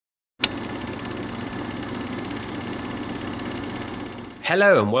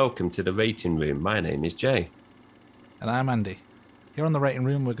Hello and welcome to the Rating Room. My name is Jay. And I'm Andy. Here on the Rating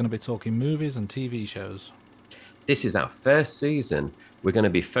Room, we're going to be talking movies and TV shows. This is our first season. We're going to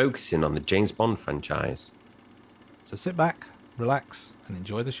be focusing on the James Bond franchise. So sit back, relax, and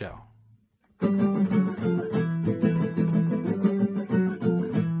enjoy the show.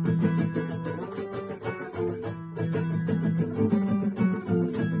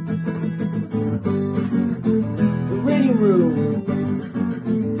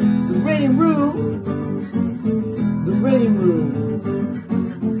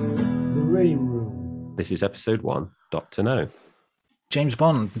 This is episode 1, Dr. No. James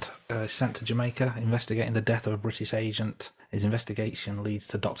Bond is sent to Jamaica investigating the death of a British agent. His investigation leads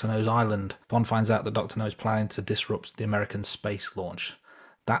to Dr. No's island. Bond finds out that Dr. No is planning to disrupt the American space launch.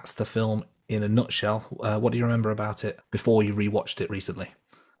 That's the film in a nutshell. What do you remember about it before you rewatched it recently?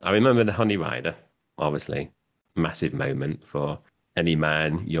 I remember the Honey Rider, obviously. Massive moment for any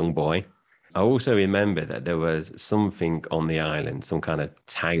man, young boy. I also remember that there was something on the island, some kind of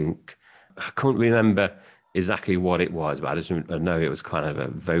tank. I couldn't remember exactly what it was, but I know it was kind of a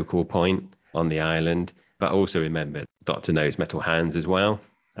vocal point on the island. But I also remember Dr. No's metal hands as well.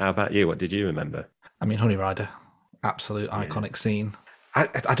 How about you? What did you remember? I mean, Honey Rider, absolute iconic scene.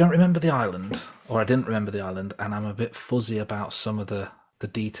 I don't remember the island, or I didn't remember the island, and I'm a bit fuzzy about some of the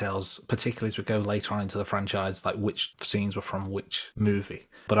details, particularly as we go later on into the franchise, like which scenes were from which movie.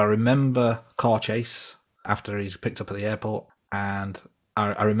 But I remember car chase after he's picked up at the airport, and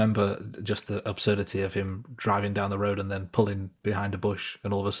I remember just the absurdity of him driving down the road and then pulling behind a bush,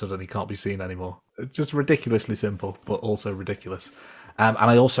 and all of a sudden he can't be seen anymore. Just ridiculously simple, but also ridiculous. And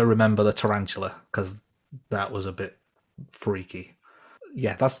I also remember the tarantula, because that was a bit freaky.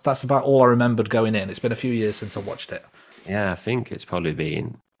 Yeah, that's about all I remembered going in. It's been a few years since I watched it. Yeah, I think it's probably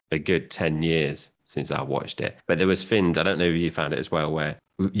been a good 10 years since I watched it. But there was things, I don't know if you found it as well, where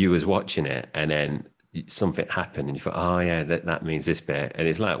you was watching it and then something happened and you thought, oh yeah, that means this bit. And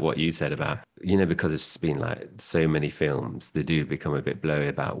it's like what you said about, because it's been like so many films, they do become a bit blurry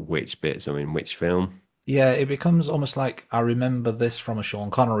about which bits are in which film. Yeah, it becomes almost like I remember this from a Sean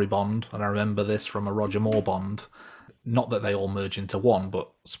Connery Bond and I remember this from a Roger Moore Bond. Not that they all merge into one,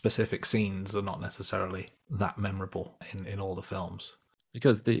 but specific scenes are not necessarily that memorable in all the films.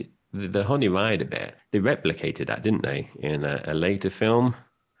 Because the Honey Rider bit, they replicated that, didn't they, in a later film?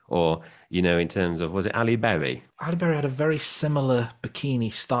 Or, in terms of, was it Halle Berry? Halle Berry had a very similar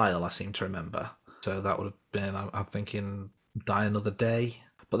bikini style, I seem to remember. So that would have been, I'm thinking, Die Another Day.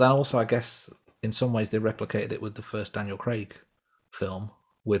 But then also, I guess, in some ways, they replicated it with the first Daniel Craig film,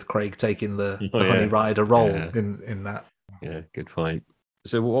 with Craig taking the Honey Rider role in that. Yeah, good point.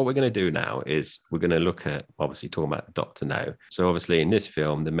 So what we're going to do now is we're going to look at, obviously, talking about Dr. No. So obviously, in this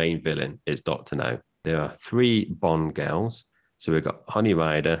film, the main villain is Dr. No. There are 3 Bond girls. So we've got Honey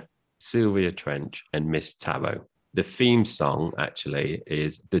Rider, Sylvia Trench, and Miss Tarot. The theme song, actually,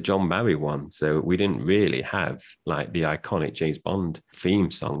 is the John Barry one. So we didn't really have, like, the iconic James Bond theme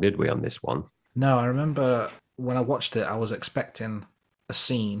song, did we, on this one? No, I remember when I watched it, I was expecting a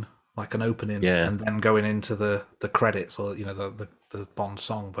scene, like an opening, and then going into the credits or, the Bond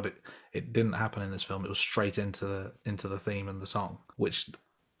song. But it didn't happen in this film. It was straight into the theme and the song, which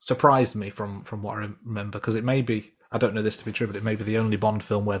surprised me from what I remember, because it may be, I don't know this to be true, but it may be the only Bond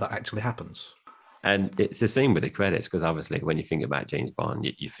film where that actually happens. And it's the same with the credits, because obviously when you think about James Bond,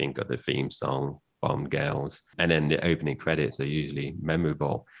 you think of the theme song, Bond Girls, and then the opening credits are usually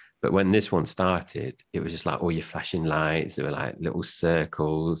memorable. But when this one started, it was just like all your flashing lights. There were like little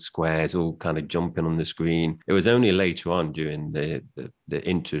circles, squares, all kind of jumping on the screen. It was only later on during the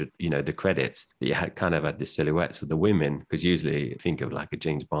intro, the credits, that you had the silhouettes of the women. Because usually you think of like a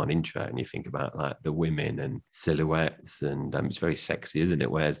James Bond intro and you think about like the women and silhouettes, and it's very sexy, isn't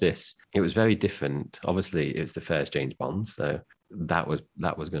it? Whereas this, it was very different. Obviously, it's the first James Bond, so that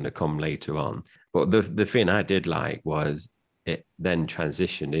was going to come later on. But the thing I did like was, it then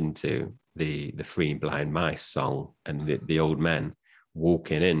transitioned into the Three Blind Mice song and the old men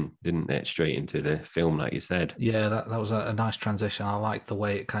walking in, didn't it? Straight into the film, like you said. Yeah, that was a nice transition. I liked the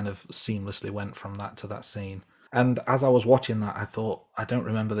way it kind of seamlessly went from that to that scene. And as I was watching that, I thought, I don't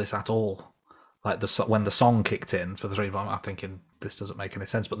remember this at all. Like when the song kicked in for the Three Blind Mice, I'm thinking, this doesn't make any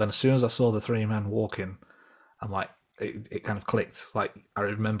sense. But then as soon as I saw the 3 men walking, I'm like, it kind of clicked. Like, I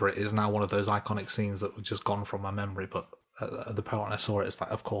remember it is now one of those iconic scenes that was just gone from my memory, but the part when I saw it, it's like,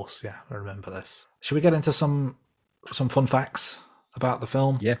 of course, yeah, I remember this. Should we get into some fun facts about the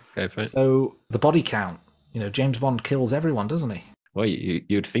film? Yeah, go for it. So the body count, James Bond kills everyone, doesn't he? Well,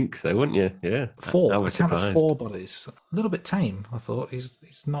 you'd think so, wouldn't you? Yeah, I Four, a was count of surprised. four bodies. A little bit tame, I thought. He's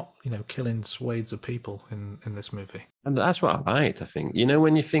not, killing swathes of people in this movie. And that's what I liked, I think.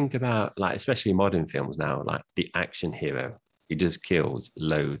 When you think about, like, especially modern films now, like the action hero, he just kills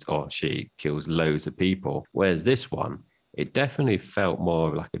loads, or she kills loads of people. Whereas this one, it definitely felt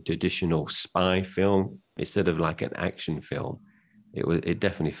more like a traditional spy film instead of like an action film. It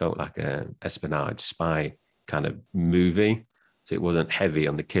definitely felt like a espionage spy kind of movie. So it wasn't heavy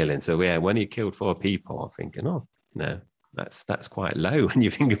on the killing. So yeah, when he killed four people, I'm thinking, oh no, that's quite low when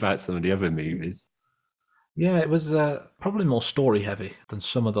you think about some of the other movies. Yeah, it was probably more story heavy than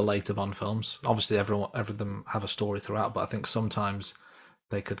some of the later Bond films. Obviously, every of them have a story throughout, but I think sometimes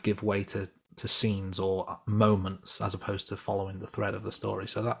they could give way to scenes or moments as opposed to following the thread of the story.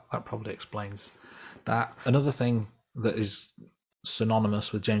 So that probably explains that. Another thing that is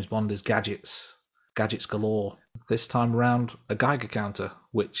synonymous with James Bond is gadgets galore. This time around, a Geiger counter,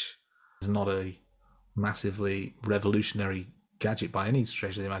 which is not a massively revolutionary gadget by any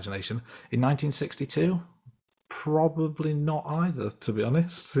stretch of the imagination. In 1962, probably not either, to be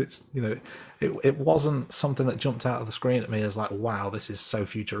honest. It wasn't something that jumped out of the screen at me as like, wow, this is so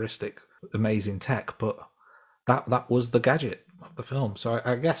futuristic, amazing tech. But that was the gadget of the film. So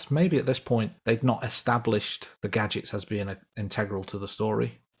I guess maybe at this point they'd not established the gadgets as being integral to the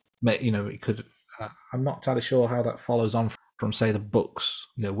story. It could. I'm not entirely sure how that follows on from say the books.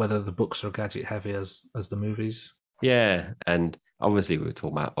 Whether the books are gadget heavy as the movies. Yeah, and obviously we were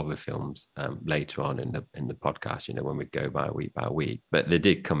talking about other films later on in the podcast. When we go by week, but there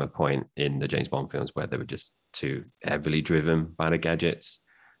did come a point in the James Bond films where they were just too heavily driven by the gadgets.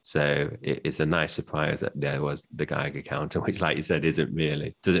 So it's a nice surprise that there was the Geiger counter, which, like you said, isn't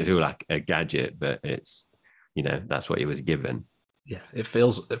really doesn't feel like a gadget, but it's that's what he was given. Yeah, it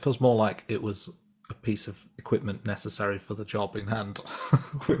feels more like it was a piece of equipment necessary for the job in hand,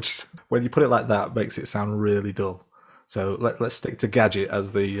 which when you put it like that makes it sound really dull. So let's stick to gadget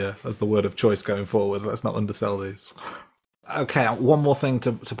as the word of choice going forward. Let's not undersell these. Okay, one more thing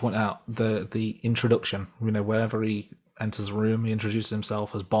to point out: the introduction. Wherever he enters a room, he introduces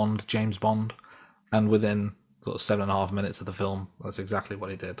himself as Bond, James Bond, and within sort of 7.5 minutes of the film, that's exactly what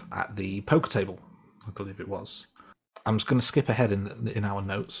he did at the poker table, I believe it was. I'm just going to skip ahead in our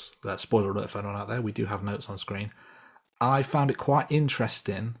notes. Spoiler alert for anyone out there, we do have notes on screen. I found it quite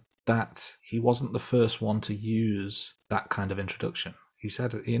interesting that he wasn't the first one to use that kind of introduction. He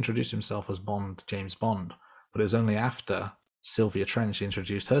said he introduced himself as Bond, James Bond, but it was only after Sylvia Trench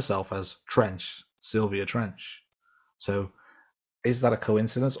introduced herself as Trench, Sylvia Trench. So is that a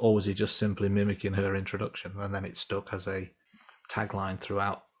coincidence, or was he just simply mimicking her introduction and then it stuck as a tagline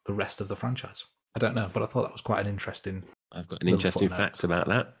throughout the rest of the franchise? I don't know, but I thought that was quite an interesting I've got an little interesting footnote. fact about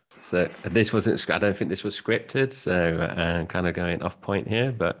that. So this wasn't. I don't think this was scripted. So kind of going off point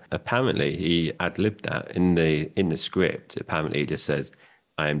here, but apparently he ad libbed that in the script. Apparently he just says,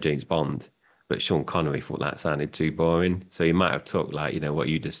 "I am James Bond," but Sean Connery thought that sounded too boring. So he might have took like what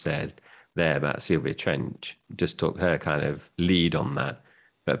you just said there about Sylvia Trench, just took her kind of lead on that.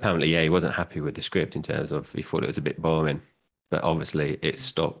 But apparently, yeah, he wasn't happy with the script in terms of he thought it was a bit boring. But obviously, it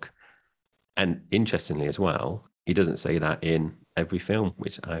stuck. And interestingly as well, he doesn't say that in every film,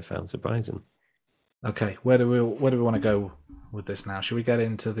 which I found surprising. Okay, where do we want to go with this now? Should we get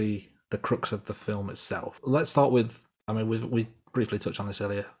into the crux of the film itself? Let's start with. I mean, we briefly touched on this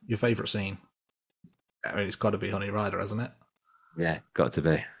earlier. Your favourite scene? I mean, it's got to be Honey Rider, hasn't it? Yeah, got to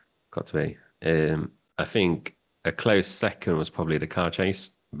be, got to be. I think a close second was probably the car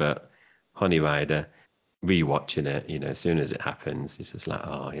chase, but Honey Rider, rewatching it, as soon as it happens, it's just like,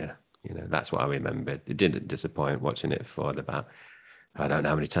 oh yeah, that's what I remembered. It didn't disappoint watching it for about I don't know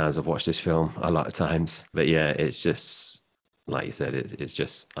how many times I've watched this film, a lot of times. But yeah, it's just, like you said, it's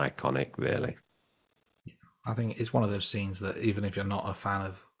just iconic, really. I think it's one of those scenes that even if you're not a fan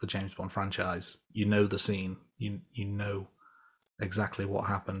of the James Bond franchise, you know the scene. You know exactly what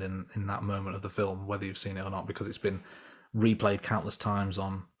happened in that moment of the film, whether you've seen it or not, because it's been replayed countless times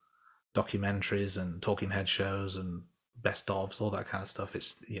on documentaries and talking head shows and best ofs, all that kind of stuff.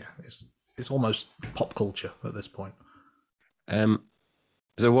 It's almost pop culture at this point. Um,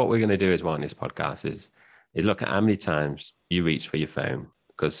 so what we're going to do as well in this podcast is look at how many times you reach for your phone,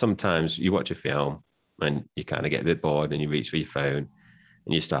 because sometimes you watch a film and you kind of get a bit bored and you reach for your phone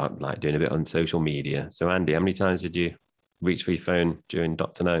and you start like doing a bit on social media. So Andy, how many times did you reach for your phone during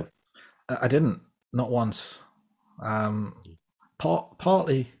Doctor No? I didn't, not once. Um,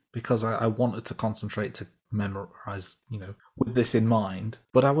 partly because I wanted to concentrate to memorize, with this in mind.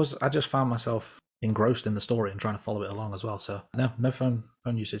 But I just found myself engrossed in the story and trying to follow it along as well. So no phone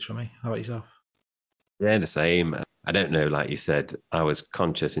usage for me. How about yourself? Yeah, the same. I don't know, like you said, I was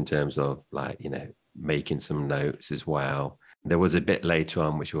conscious in terms of like, making some notes as well. There was a bit later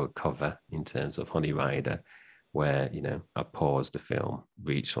on, which we'll cover in terms of Honey Rider, where, I paused the film,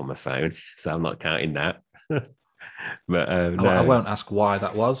 reached for my phone. So I'm not counting that. But I no. won't ask why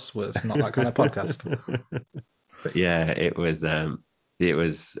that was. Well, it's not that kind of podcast. But yeah, it was an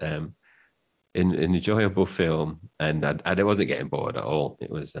enjoyable film, and I wasn't getting bored at all.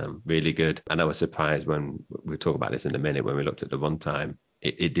 It was really good, and I was surprised when we'll talk about this in a minute. When we looked at the runtime,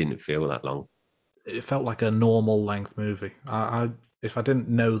 it didn't feel that long. It felt like a normal length movie. If I didn't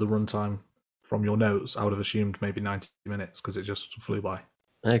know the runtime from your notes, I would have assumed maybe 90 minutes because it just flew by.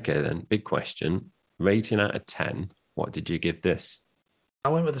 Okay, then big question: rating out of 10. What did you give this? I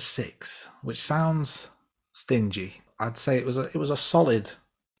went with a 6, which sounds stingy. I'd say it was a solid,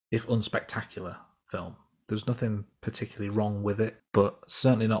 if unspectacular, film. There's nothing particularly wrong with it, but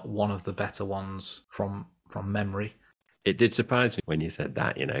certainly not one of the better ones from memory. It did surprise me when you said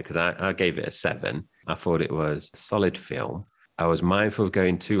that, because I gave it a 7. I thought it was a solid film. I was mindful of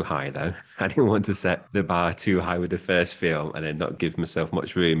going too high, though. I didn't want to set the bar too high with the first film and then not give myself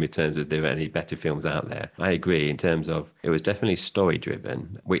much room in terms of there are any better films out there. I agree in terms of it was definitely story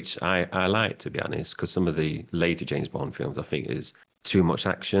driven, which I like, to be honest, because some of the later James Bond films, I think, is too much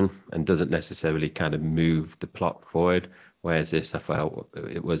action and doesn't necessarily kind of move the plot forward. Whereas this, I felt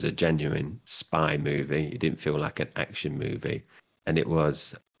it was a genuine spy movie. It didn't feel like an action movie. And it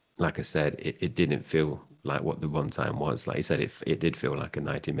was, like I said, it didn't feel like what the runtime was. Like you said, it did feel like a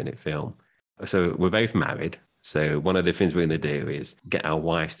 90-minute film. So we're both married. So one of the things we're going to do is get our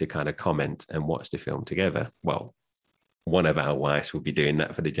wives to kind of comment and watch the film together. Well, one of our wives will be doing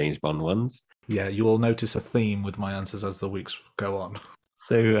that for the James Bond ones. Yeah, you will notice a theme with my answers as the weeks go on.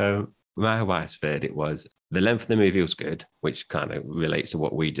 So my wife's verdict was the length of the movie was good, which kind of relates to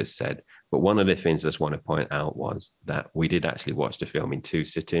what we just said. But one of the things I just want to point out was that we did actually watch the film in 2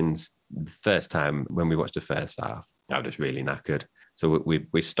 sittings. The first time when we watched the first half, I was really knackered. So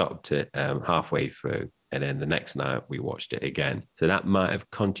we stopped it halfway through. And then the next night we watched it again. So that might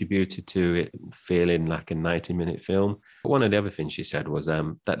have contributed to it feeling like a 90-minute film. But one of the other things she said was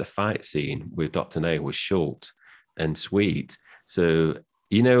that the fight scene with Dr. No was short and sweet. So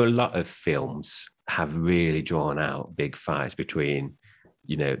a lot of films have really drawn out big fights between,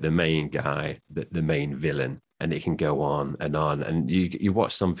 the main guy, the main villain, and it can go on. And you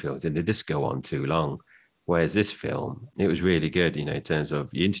watch some films and they just go on too long. Whereas this film, it was really good, in terms of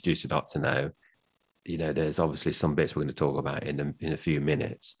you introduce the Doctor now. There's obviously some bits we're going to talk about in a few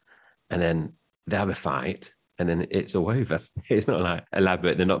minutes. And then they have a fight and then it's all over. It's not like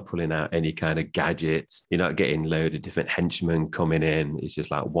elaborate. They're not pulling out any kind of gadgets. You're not getting loads of different henchmen coming in. It's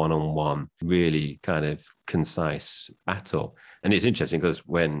just like one-on-one, really kind of concise battle. And it's interesting because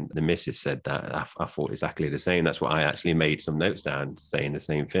when the missus said that, I thought exactly the same. That's what I actually made some notes down saying the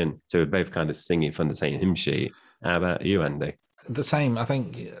same thing. So we're both kind of singing from the same hymn sheet. How about you, Andy? The same, I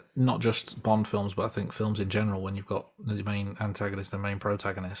think, not just Bond films, but I think films in general, when you've got the main antagonist and main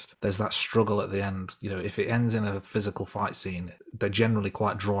protagonist, there's that struggle at the end. If it ends in a physical fight scene, they're generally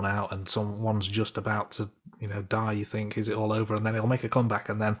quite drawn out and someone's just about to, die. You think, is it all over? And then it'll make a comeback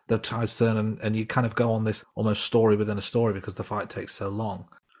and then the tides turn and you kind of go on this almost story within a story because the fight takes so long.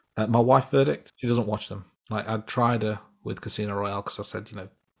 My wife verdict, she doesn't watch them. Like, I tried her with Casino Royale because I said,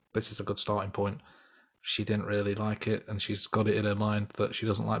 this is a good starting point. She didn't really like it, and she's got it in her mind that she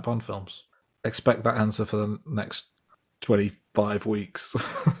doesn't like Bond films. Expect that answer for the next 25 weeks.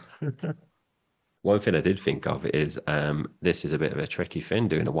 One thing I did think of is this is a bit of a tricky thing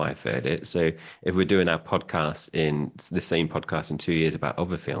doing a wife verdict. So if we're doing our podcast in the same podcast in 2 years about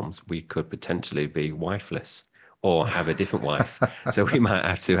other films, we could potentially be wifeless or have a different wife. So we might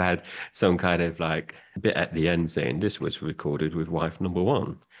have to add some kind of like bit at the end saying this was recorded with wife number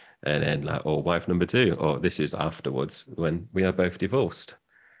 1. And then like, or wife number 2, or this is afterwards when we are both divorced.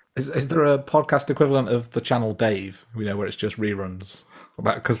 Is there a podcast equivalent of the channel Dave, where it's just reruns?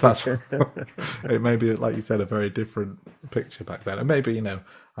 Because that's it may be, like you said, a very different picture back then. And maybe,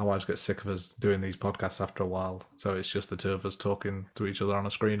 our wives get sick of us doing these podcasts after a while. So it's just the two of us talking to each other on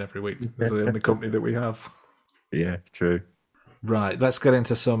a screen every week. It's the only company that we have. Yeah, true. Right, let's get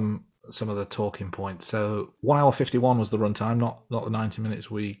into some of the talking points. So 1 hour 51 was the runtime, not the 90 minutes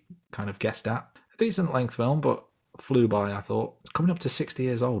we kind of guessed at. A decent length film, but flew by, I thought. It's coming up to 60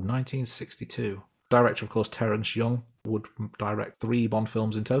 years old, 1962. Director, of course, Terence Young, would direct 3 Bond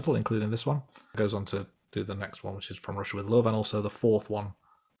films in total, including this one. Goes on to do the next one, which is From Russia with Love, and also the 4th one,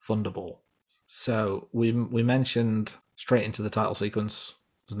 Thunderball. So we mentioned straight into the title sequence.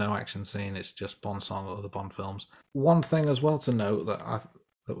 There's no action scene, it's just Bond song or the Bond films. One thing as well to note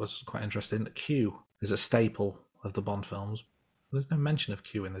that was quite interesting, Q is a staple of the Bond films. There's no mention of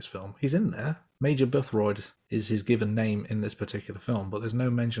Q in this film. He's in there. Major Boothroyd is his given name in this particular film, but there's no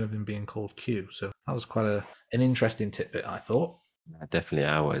mention of him being called Q. So that was quite an interesting tidbit, I thought. Definitely,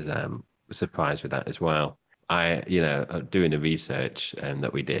 I was surprised with that as well. Doing the research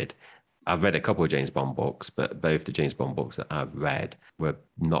that we did, I've read a couple of James Bond books, but both the James Bond books that I've read were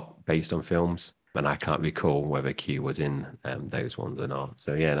not based on films, and I can't recall whether Q was in those ones or not.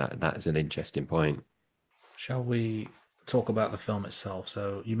 So yeah, that's an interesting point. Shall we talk about the film itself?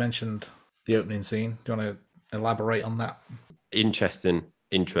 So you mentioned the opening scene. Do you want to elaborate on that? Interesting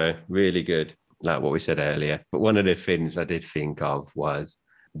intro, really good, like what we said earlier. But one of the things I did think of was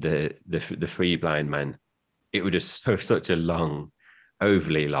the three blind men. It was just such a long,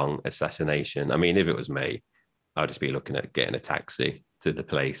 overly long assassination. I mean, if it was me, I'd just be looking at getting a taxi to the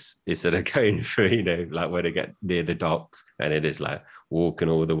place instead of going through, like when they get near the docks and it is like walking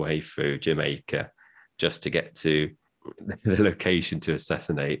all the way through Jamaica just to get to the location to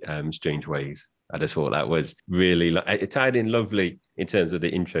assassinate Strange Ways. I just thought that was really, it tied in lovely in terms of the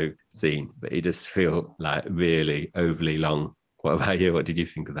intro scene, but it just felt like really overly long. What about you? What did you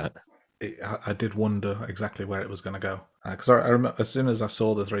think of that? I did wonder exactly where it was going to go. Because I remember as soon as I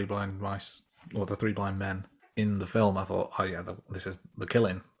saw the three blind mice, or the three blind men in the film, I thought, oh yeah, this is the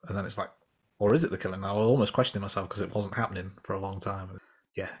killing. And then it's like, or is it the killing? I was almost questioning myself because it wasn't happening for a long time.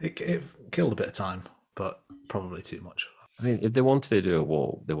 Yeah, it killed a bit of time, but probably too much. I mean, if they wanted to do a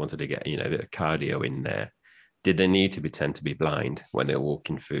wall, they wanted to get, a bit of cardio in there. Did they need to pretend to be blind when they're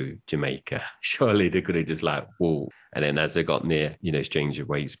walking through Jamaica? Surely they could have just like walked. And then as they got near, Stranger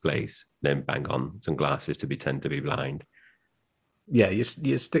Ways place, then bang on some glasses to pretend to be blind. Yeah, you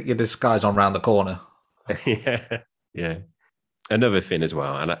stick your disguise on round the corner. Yeah, yeah. Another thing as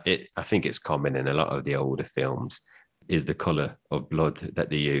well, and I think it's common in a lot of the older films, is the color of blood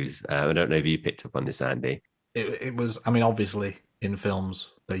that they use. I don't know if you picked up on this, Andy. It was, I mean, obviously in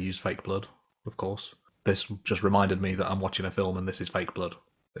films they use fake blood, of course. This just reminded me that I'm watching a film and this is fake blood.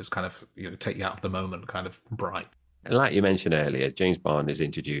 It's kind of, take you out of the moment, kind of bright. And like you mentioned earlier, James Bond is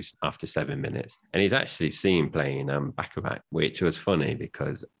introduced after 7 minutes, and he's actually seen playing Baccarat, which was funny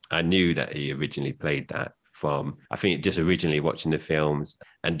because I knew that he originally played that from, I think, just originally watching the films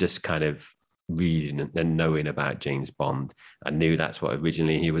and just kind of reading and knowing about James Bond. I knew that's what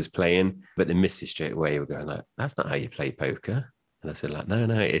originally he was playing, but the missus straight away were going like, "That's not how you play poker." And I said, like, no,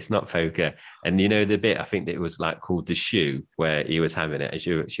 it's not poker. And the bit, I think that it was like called The Shoe, where he was having it,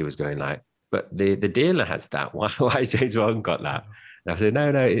 and she was going like, but the dealer has that. Why James Bond got that? And I said,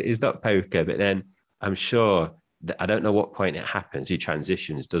 no, it's not poker. But then I'm sure that I don't know what point it happens. He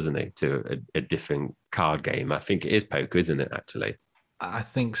transitions, doesn't he, to a different card game. I think it is poker, isn't it, actually? I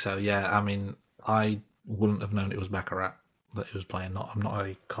think so, yeah. I mean, I wouldn't have known it was Baccarat that he was playing. I'm not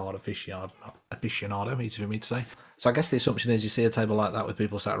a card aficionado, easy for me to say. So I guess the assumption is you see a table like that with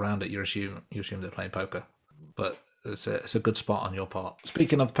people sat around it, you assume they're playing poker. But it's a good spot on your part.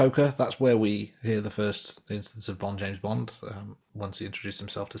 Speaking of poker, that's where we hear the first instance of James Bond, once he introduced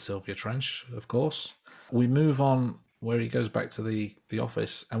himself to Sylvia Trench, of course. We move on where he goes back to the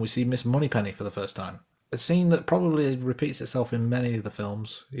office and we see Miss Moneypenny for the first time. A scene that probably repeats itself in many of the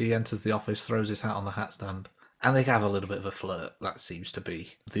films. He enters the office, throws his hat on the hat stand, and they have a little bit of a flirt. That seems to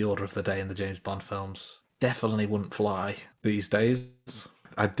be the order of the day in the James Bond films. Definitely wouldn't fly these days.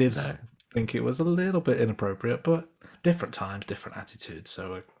 I did think it was a little bit inappropriate, but different times, different attitudes,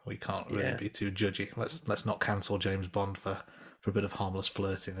 so we can't really be too judgy. Let's not cancel James Bond for a bit of harmless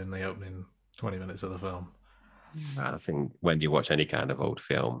flirting in the opening 20 minutes of the film. I think when you watch any kind of old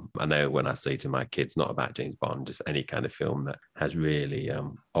film, I know when I say to my kids, not about James Bond, just any kind of film that has really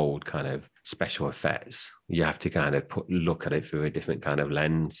old kind of special effects, you have to kind of look at it through a different kind of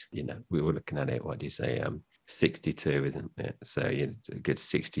lens. We were looking at it, what do you say, 62, isn't it? So a good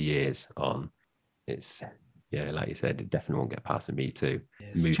 60 years on. It's, like you said, it definitely won't get past the Me Too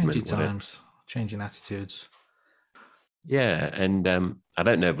movement. Changing times, changing attitudes. Yeah, and I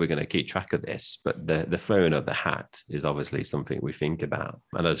don't know if we're going to keep track of this, but the throwing of the hat is obviously something we think about.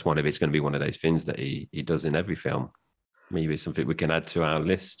 And I just wonder if it's going to be one of those things that he does in every film. Maybe it's something we can add to our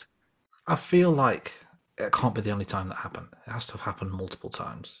list. I feel like it can't be the only time that happened. It has to have happened multiple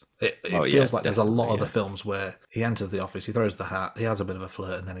times. It feels like there's a lot of the films where he enters the office, he throws the hat, he has a bit of a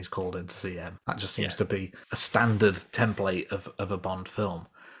flirt, and then he's called in to see him. That just seems to be a standard template of a Bond film.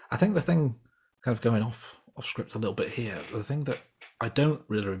 I think the thing kind of going off script a little bit here, the thing that I don't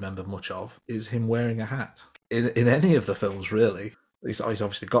really remember much of is him wearing a hat in any of the films, really. He's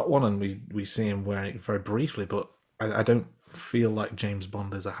obviously got one, and we see him wearing it very briefly, but I don't feel like James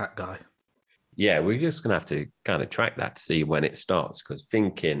Bond is a hat guy. Yeah, we're just going to have to kind of track that to see when it starts, because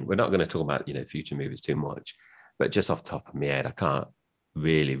we're not going to talk about future movies too much, But just off the top of my head, I can't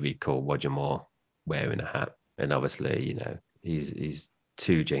really recall Roger Moore wearing a hat. And obviously, he's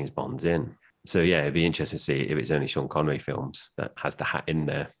two James Bonds in. So yeah, it'd be interesting to see if it's only Sean Connery films that has the hat in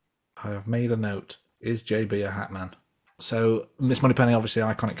there. I have made a note. Is JB a hat man? So, Miss Moneypenny, obviously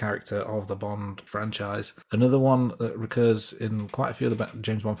iconic character of the Bond franchise. Another one that recurs in quite a few of the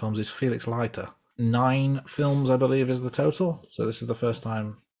James Bond films is Felix Leiter. 9 films, I believe, is the total. So this is the first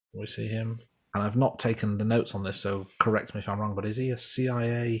time we see him. And I've not taken the notes on this, so correct me if I'm wrong, but is he a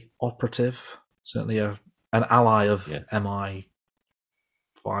CIA operative? Certainly an ally of MI5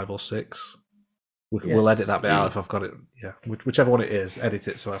 or 6. We'll edit that bit out if I've got it. Yeah, whichever one it is, edit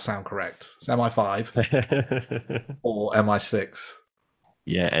it so I sound correct. It's MI5 or MI6.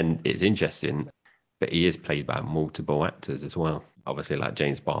 Yeah, and it's interesting, but he is played by multiple actors as well. Obviously, like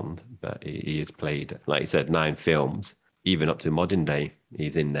James Bond, but he is played, like you said, 9 films, even up to modern day.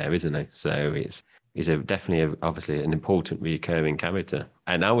 He's in there, isn't he? So he's definitely obviously an important recurring character.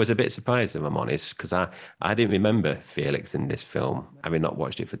 And I was a bit surprised, if I'm honest, because I didn't remember Felix in this film, having not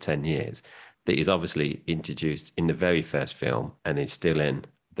watched it for 10 years. That he's obviously introduced in the very first film and he's still in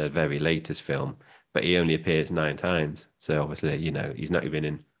the very latest film, but he only appears 9 times. So obviously, he's not even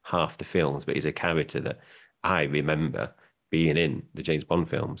in half the films, but he's a character that I remember being in the James Bond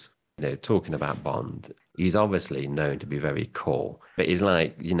films. Talking about Bond, he's obviously known to be very cool, but he's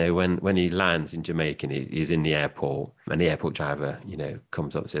like, when he lands in Jamaica and he's in the airport and the airport driver,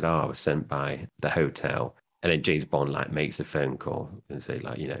 comes up and said, I was sent by the hotel. And then James Bond makes a phone call and say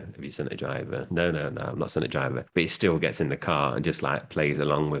have you sent a driver? No, I'm not sent a driver. But he still gets in the car and just plays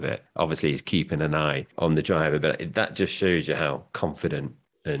along with it. Obviously, he's keeping an eye on the driver, but that just shows you how confident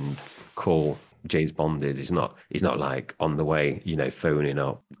and cool James Bond is. He's not on the way, phoning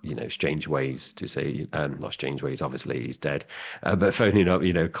up, strange ways to say, not strange ways, obviously he's dead, but phoning up,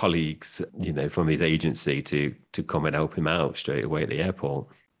 colleagues, from his agency to come and help him out straight away at the airport.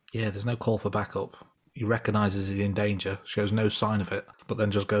 Yeah, there's no call for backup. He recognises he's in danger, shows no sign of it, but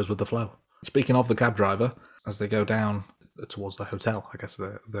then just goes with the flow. Speaking of the cab driver, as they go down towards the hotel, I guess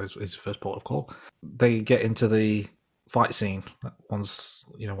is his first port of call, they get into the fight scene. Once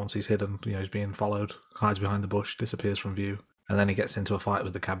he's hidden, he's being followed, hides behind the bush, disappears from view, and then he gets into a fight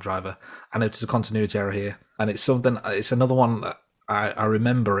with the cab driver. I noticed a continuity error here, and it's another one that I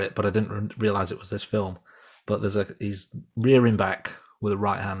remember it, but I didn't realise it was this film. But he's rearing back with a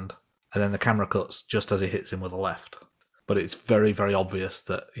right hand, and then the camera cuts just as he hits him with a left. But it's very, very obvious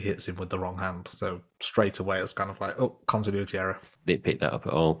that he hits him with the wrong hand. So straight away, it's kind of continuity error. Didn't pick that up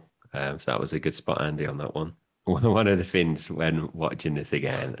at all. So that was a good spot, Andy, on that one. One of the things when watching this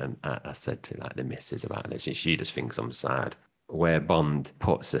again, and I said to the missus about this, and she just thinks I'm sad, where Bond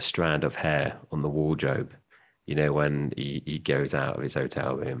puts a strand of hair on the wardrobe, when he goes out of his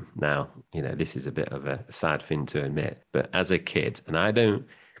hotel room. Now, this is a bit of a sad thing to admit, but as a kid, and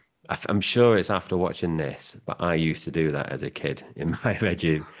I'm sure it's after watching this, but I used to do that as a kid in my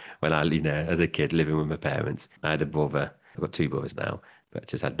bedroom when as a kid living with my parents. I had a brother. I've got 2 brothers now, but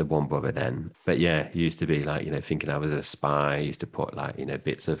just had the one brother then. But yeah, he used to be thinking I was a spy. He used to put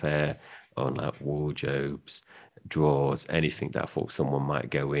bits of hair on wardrobes, drawers, anything that I thought someone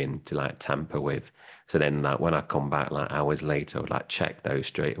might go in to tamper with. So then when I come back hours later, I would check those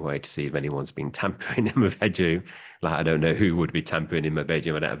straight away to see if anyone's been tampering in my bedroom. I don't know who would be tampering in my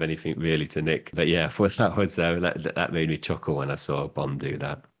bedroom. I don't have anything really to nick. But yeah, I thought that was that made me chuckle when I saw Bond do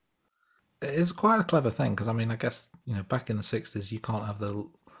that. It's quite a clever thing because I guess back in the 60s you can't have the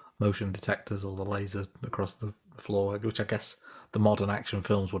motion detectors or the laser across the floor, which I guess the modern action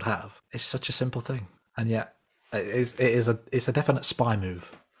films would have. It's such a simple thing, and yet it's a definite spy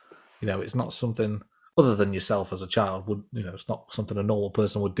move. It's not something other than yourself as a child would. It's not something a normal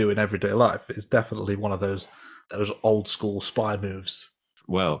person would do in everyday life. It's definitely one of those old school spy moves.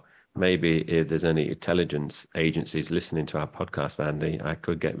 Well, maybe if there's any intelligence agencies listening to our podcast, Andy, I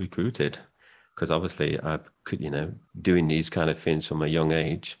could get recruited because obviously I could, doing these kind of things from a young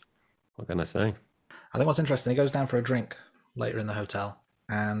age. What can I say? I think what's interesting, he goes down for a drink later in the hotel,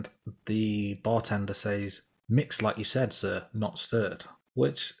 and the bartender says, "Mixed like you said, sir, not stirred,"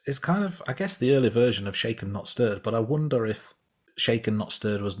 which is kind of, I guess, the early version of shaken, not stirred. But I wonder if shaken, not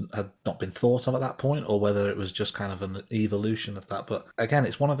stirred had not been thought of at that point, or whether it was just kind of an evolution of that. But again,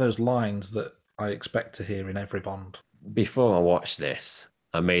 it's one of those lines that I expect to hear in every Bond. Before I watched this,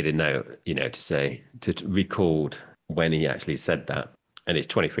 I made a note, to record when he actually said that. And it's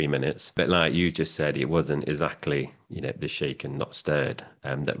 23 minutes. But like you just said, it wasn't exactly, the shaken, not stirred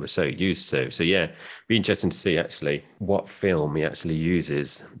that we're so used to. So yeah, be interesting to see actually what film he actually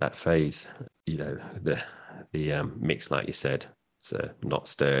uses that phrase, the mix, like you said, so not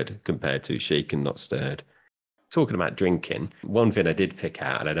stirred compared to shaken, not stirred. talking about drinking, one thing I did pick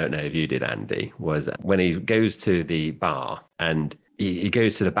out, and I don't know if you did, Andy, was when he goes to the bar and he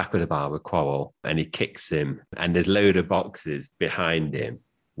goes to the back of the bar with Quarrel and he kicks him, and there's load of boxes behind him,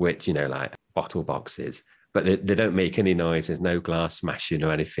 which, like bottle boxes, but they don't make any noise. There's no glass smashing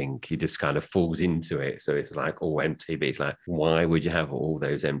or anything. He just kind of falls into it. So it's like all empty, but it's like, why would you have all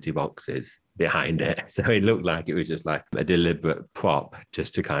those empty boxes behind it? So it looked like it was just like a deliberate prop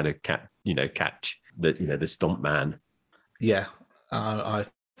just to kind of catch the stunt man. Yeah, I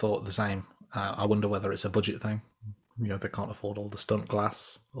thought the same. I wonder whether it's a budget thing. They can't afford all the stunt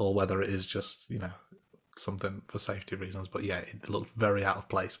glass, or whether it is just, something for safety reasons. But yeah, it looked very out of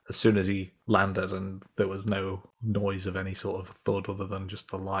place. As soon as he landed and there was no noise of any sort of thud other than just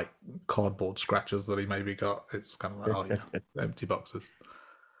the light cardboard scratches that he maybe got, it's kind of like, oh yeah, empty boxes.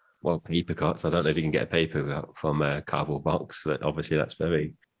 Well, paper cuts. I don't know if you can get a paper cut from a cardboard box, but obviously that's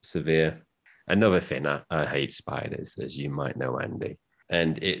very severe. Another thing, I hate spiders, as you might know, Andy.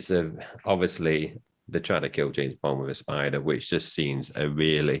 And it's obviously they try to kill James Bond with a spider, which just seems a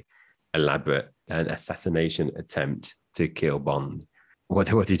really elaborate and assassination attempt to kill Bond. What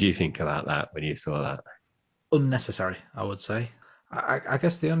did you think about that when you saw that? Unnecessary, I would say. I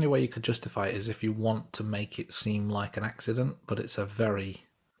guess the only way you could justify it is if you want to make it seem like an accident, but it's a very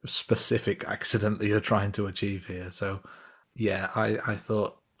specific accident that you're trying to achieve here. So, yeah, I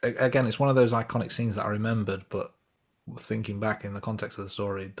thought, again, it's one of those iconic scenes that I remembered, but thinking back in the context of the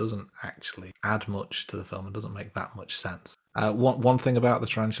story, it doesn't actually add much to the film. It doesn't make that much sense. One thing about the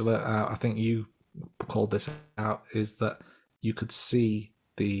tarantula, I think you called this out, is that you could see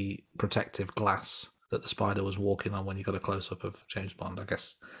the protective glass that the spider was walking on when you got a close-up of James Bond. I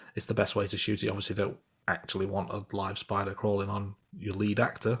guess it's the best way to shoot it. Obviously, don't actually want a live spider crawling on your lead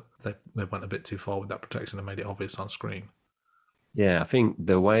actor. They went a bit too far with that protection and made it obvious on screen. Yeah, I think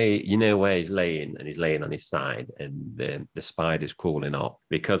the way, where he's laying and he's laying on his side and the spider's crawling up,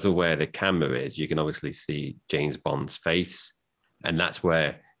 because of where the camera is, you can obviously see James Bond's face. And that's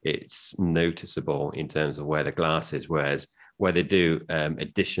where it's noticeable in terms of where the glass is. Whereas where they do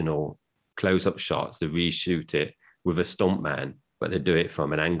additional close-up shots, they reshoot it with a stuntman, but they do it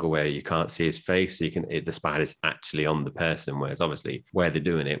from an angle where you can't see his face. So the spider's actually on the person. Whereas obviously where they're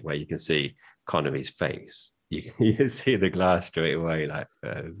doing it, where you can see Connery's face, you can see the glass straight away. Like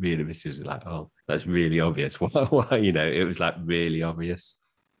me and the missus were like, "Oh, that's really obvious." Why? It was like really obvious.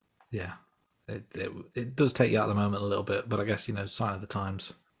 Yeah, it does take you out of the moment a little bit, but I guess sign of the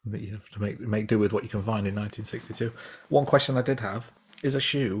times that you have to make do with what you can find in 1962. One question I did have is: a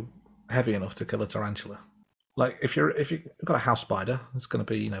shoe heavy enough to kill a tarantula? Like if you've got a house spider, it's going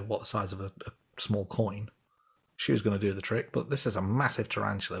to be what the size of a small coin. Shoe's going to do the trick, but this is a massive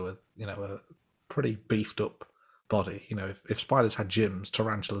tarantula with a pretty beefed up body. If spiders had gyms,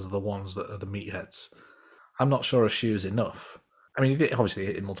 tarantulas are the ones that are the meatheads. I'm not sure a shoe's enough. I mean, he did obviously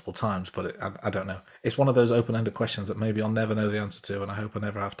hit it multiple times, but I don't know. It's one of those open-ended questions that maybe I'll never know the answer to, and I hope I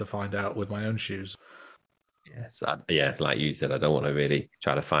never have to find out with my own shoes. Yes, like you said, I don't want to really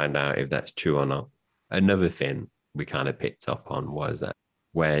try to find out if that's true or not. Another thing we kind of picked up on was that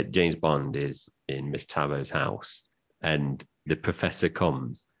where James Bond is in Miss Taro's house and the professor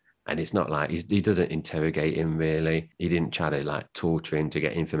comes, and it's not like he doesn't interrogate him really. He didn't try to like torture him to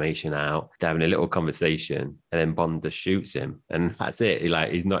get information out. They're having a little conversation, and then Bond just shoots him, and that's it.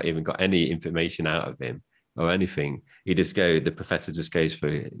 He's not even got any information out of him or anything. The professor just goes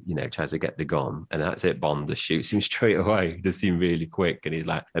through, tries to get the gun, and that's it. Bond just shoots him straight away. It just seemed really quick, and he's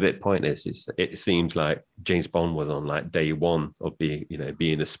like a bit pointless. It seems like James Bond was on like day one of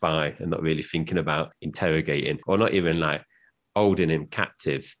being a spy and not really thinking about interrogating or not even like holding him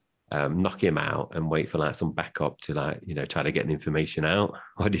captive. Knock him out and wait for like some backup to try to get the information out.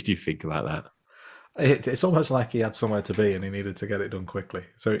 What did you think about that? It's almost like he had somewhere to be and he needed to get it done quickly.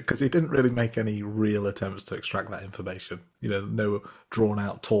 So because he didn't really make any real attempts to extract that information, no drawn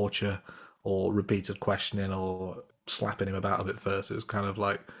out torture or repeated questioning or slapping him about a bit first. It was kind of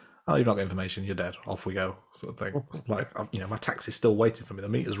like, oh, you've not got information, you're dead, off we go, sort of thing. Like, my taxi's still waiting for me, the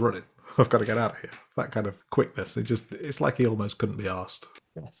meter's running, I've got to get out of here. That kind of quickness. It's like he almost couldn't be asked.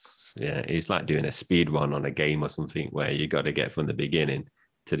 Yes. Yeah, it's like doing a speed run on a game or something where you got to get from the beginning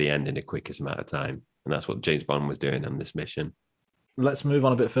to the end in the quickest amount of time. And that's what James Bond was doing on this mission. Let's move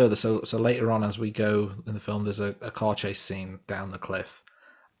on a bit further. So later on, as we go in the film, there's a car chase scene down the cliff.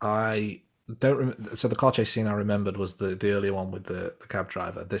 I don't remember. So the car chase scene I remembered was the earlier one with the cab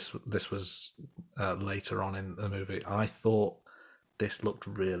driver. This was later on in the movie. I thought this looked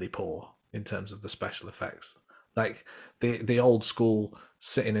really poor in terms of the special effects. Like the old school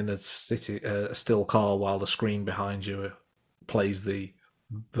sitting in a still car while the screen behind you plays the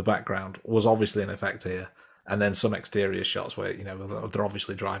background was obviously an effect here. And then some exterior shots where, they're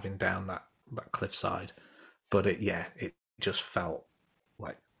obviously driving down that cliffside. But it just felt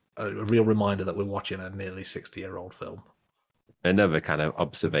like a real reminder that we're watching a nearly 60-year-old film. Another kind of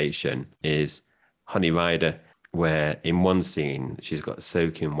observation is Honey Rider, where in one scene she's got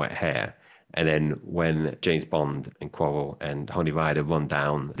soaking wet hair. And then when James Bond and Quarrel and Honey Rider run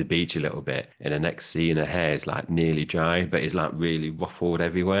down the beach a little bit, in the next scene, her hair is like nearly dry, but it's like really ruffled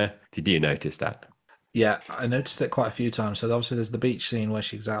everywhere. Did you notice that? Yeah, I noticed it quite a few times. So obviously there's the beach scene where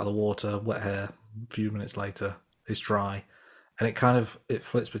she's out of the water, wet hair. A few minutes later, it's dry, and it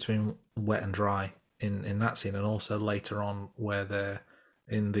flips between wet and dry in that scene, and also later on where they're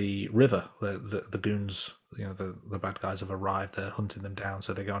in the river, the goons, the bad guys have arrived. They're hunting them down,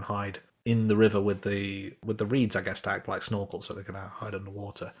 so they go and hide in the river with the reeds, I guess, to act like snorkels, so they can hide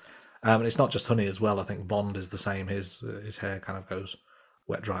underwater. And it's not just Honey as well. I think Bond is the same. His hair kind of goes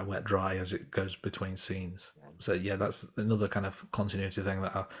wet, dry as it goes between scenes. So yeah, that's another kind of continuity thing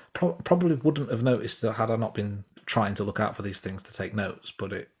that I probably wouldn't have noticed had I not been trying to look out for these things to take notes.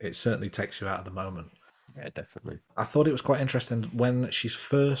 But it certainly takes you out of the moment. Yeah, definitely. I thought it was quite interesting when she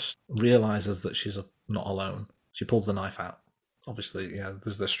first realizes that she's not alone. She pulls the knife out. Obviously,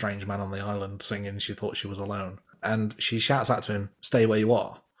 there's this strange man on the island singing. She thought she was alone, and she shouts out to him, "Stay where you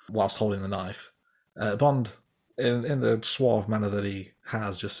are," whilst holding the knife. Bond, in the suave manner that he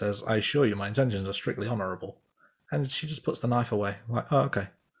has, just says, "I assure you, my intentions are strictly honourable," and she just puts the knife away. Like, oh, okay.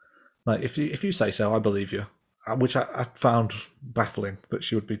 Like, if you say so, I believe you. Which I found baffling that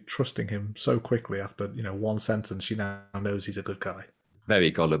she would be trusting him so quickly after one sentence. She now knows he's a good guy. Very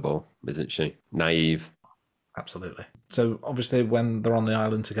gullible, isn't she? Naive. Absolutely. So obviously, when they're on the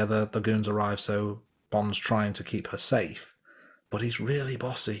island together, the goons arrive. So Bond's trying to keep her safe, but he's really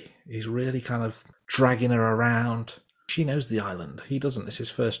bossy. He's really kind of dragging her around. She knows the island. He doesn't. It's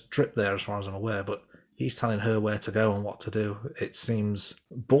his first trip there, as far as I'm aware, but he's telling her where to go and what to do. It seems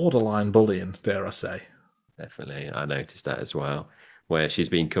borderline bullying, dare I say. Definitely. I noticed that as well, where she's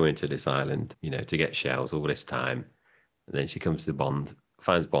been coming to this island, to get shells all this time. And then she comes to Bond,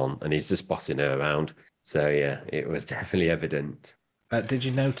 finds Bond, and he's just bossing her around. So yeah, it was definitely evident. Did you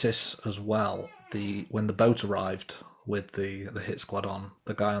notice as well when the boat arrived with the hit squad on,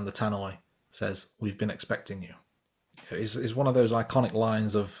 the guy on the tannoy says, "We've been expecting you." Is one of those iconic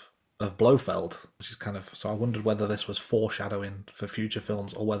lines of Blofeld, which is kind of, so I wondered whether this was foreshadowing for future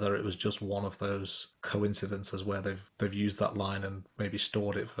films or whether it was just one of those coincidences where they've used that line and maybe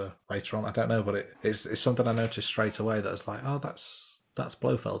stored it for later on. I don't know, but it's something I noticed straight away that was like, oh, that's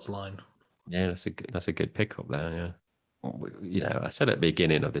Blofeld's line. Yeah, that's a good pickup there. Yeah, I said at the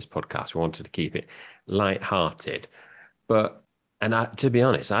beginning of this podcast we wanted to keep it light-hearted, but to be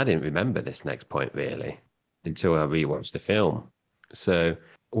honest, I didn't remember this next point really until I rewatched the film. So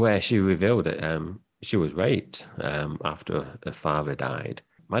where she revealed that she was raped after her father died.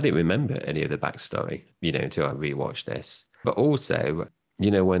 I didn't remember any of the backstory, until I rewatched this. But also,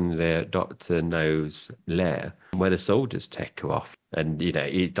 when the doctor knows Lair, where the soldiers take her off, and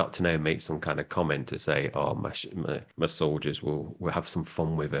Doctor No makes some kind of comment to say, "Oh, my soldiers will have some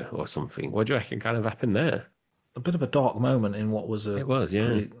fun with her" or something. What do you reckon kind of happened there? A bit of a dark moment in what was It was,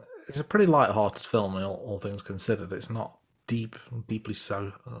 yeah. it's a pretty light-hearted film, all things considered. It's not deeply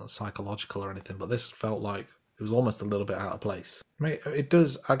so psychological or anything, but this felt like it was almost a little bit out of place. It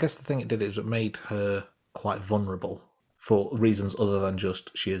does. I guess the thing it did is it made her quite vulnerable for reasons other than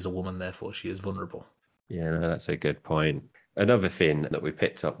just she is a woman, therefore she is vulnerable. Yeah, no, that's a good point. Another thing that we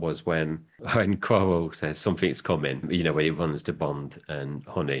picked up was when Quarrel says something's coming, when he runs to Bond and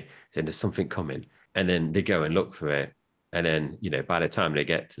Honey, saying there's something coming. And then they go and look for it. And then, by the time they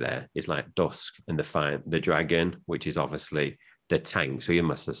get to there, it's like dusk and they find the dragon, which is obviously the tank. So you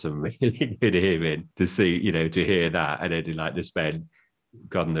must have some really good hearing to see, to hear that. And then they spend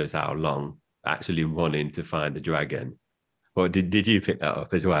God knows how long actually running to find the dragon. Well, did you pick that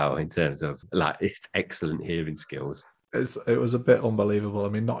up as well in terms of its excellent hearing skills? It was a bit unbelievable. I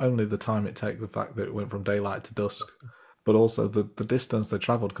mean, not only the time it took, the fact that it went from daylight to dusk, but also the distance they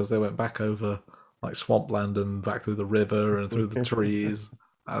travelled, because they went back over like swampland and back through the river and through the trees.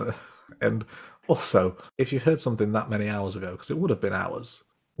 And also, if you heard something that many hours ago, because it would have been hours,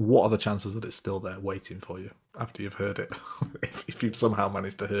 what are the chances that it's still there waiting for you after you've heard it? if you've somehow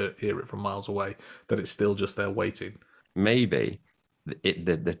managed to hear it from miles away, that it's still just there waiting. Maybe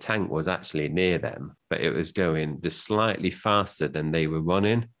the tank was actually near them, but it was going just slightly faster than they were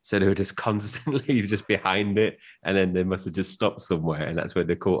running. So they were just constantly just behind it. And then they must have just stopped somewhere. And that's where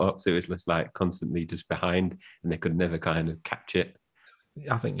they caught up. So it was just like constantly just behind and they could never kind of catch it.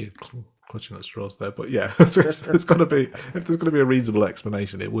 I think you're clutching at straws there, but yeah, it's got to be, if there's going to be a reasonable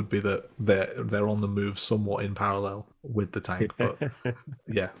explanation, it would be that they're on the move somewhat in parallel with the tank. But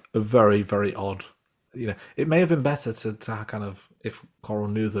yeah, a very very odd. It may have been better to kind of, if Coral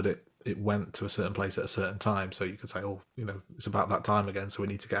knew that it went to a certain place at a certain time, so you could say, oh, it's about that time again, so we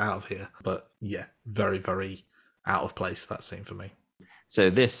need to get out of here. But yeah, very very out of place, that scene for me. So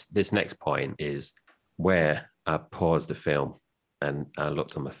this next point is where I paused the film and I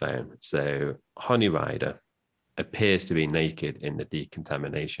looked on my phone. So Honey Rider appears to be naked in the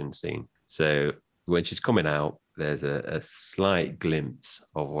decontamination scene. So when she's coming out, there's a slight glimpse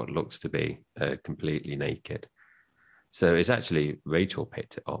of what looks to be completely naked. So it's actually Rachel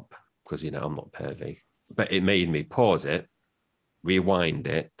picked it up because, I'm not pervy, but it made me pause it, rewind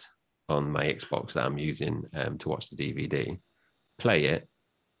it on my Xbox that I'm using to watch the DVD, play it,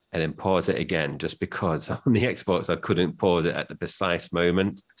 and then pause it again, just because on the Xbox I couldn't pause it at the precise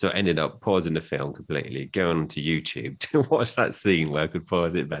moment. So I ended up pausing the film completely, going to YouTube to watch that scene where I could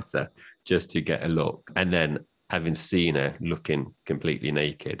pause it better, just to get a look. And then having seen her looking completely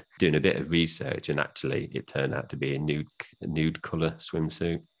naked, doing a bit of research, and actually it turned out to be a nude color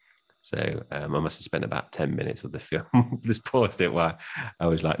swimsuit. So I must have spent about 10 minutes of the film just paused it while I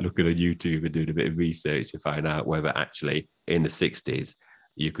was like looking on YouTube and doing a bit of research to find out whether actually in the 60s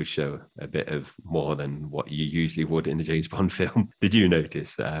you could show a bit of more than what you usually would in a James Bond film. Did you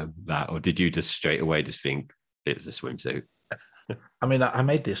notice that, or did you just straight away just think it was a swimsuit? I mean, I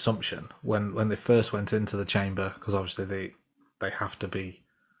made the assumption when they first went into the chamber, because obviously they have to be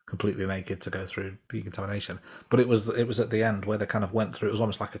completely naked to go through decontamination. But it was at the end where they kind of went through. It was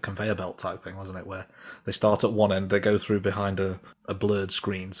almost like a conveyor belt type thing, wasn't it? Where they start at one end, they go through behind a blurred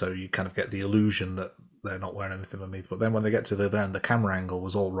screen, so you kind of get the illusion that they're not wearing anything underneath. But then when they get to the other end, the camera angle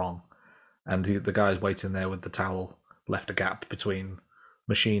was all wrong, and the guy's waiting there with the towel left a gap between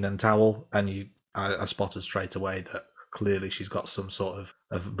machine and towel, and I spotted straight away that clearly she's got some sort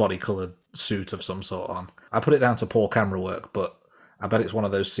of body coloured suit of some sort on. I put it down to poor camera work, but I bet it's one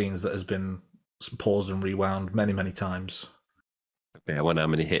of those scenes that has been paused and rewound many, many times. Yeah, I wonder how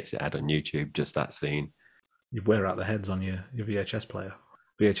many hits it had on YouTube, just that scene. You wear out the heads on your VHS player.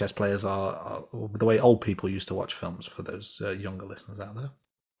 VHS players are the way old people used to watch films, for those younger listeners out there.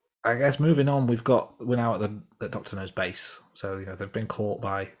 I guess moving on, we're now at the Doctor No's base. So they've been caught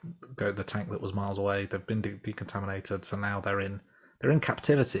by the tank that was miles away. They've been decontaminated, so now they're in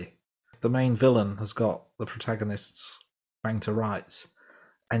captivity. The main villain has got the protagonists banged to rights,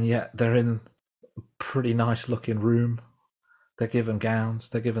 and yet they're in a pretty nice looking room. They're given gowns,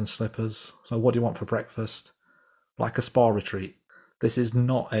 they're given slippers. So what do you want for breakfast? Like a spa retreat. This is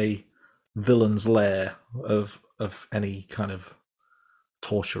not a villain's lair of any kind of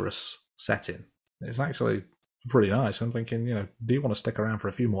torturous setting. It's actually pretty nice. I'm thinking, do you want to stick around for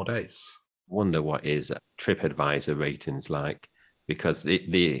a few more days? Wonder what is TripAdvisor ratings like, because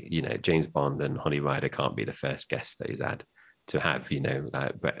James Bond and Honey Rider can't be the first guest that he's had to have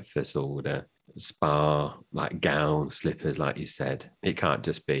like breakfast order, spa, like gown, slippers, like you said. It can't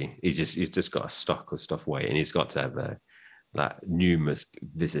just be he's just got a stock of stuff waiting. He's got to have like numerous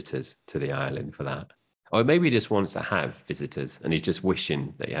visitors to the island for that. Or maybe he just wants to have visitors and he's just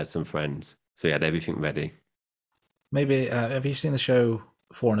wishing that he had some friends. So he had everything ready. Maybe, have you seen the show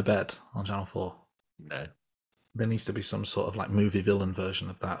Four in a Bed on Channel 4? No. There needs to be some sort of like movie villain version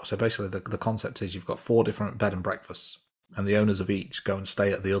of that. So basically the concept is you've got 4 different bed and breakfasts, and the owners of each go and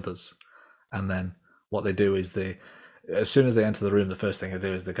stay at the others. And then what they do is as soon as they enter the room, the first thing they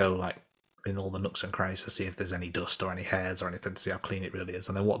do is they go like in all the nooks and crannies to see if there's any dust or any hairs or anything, to see how clean it really is.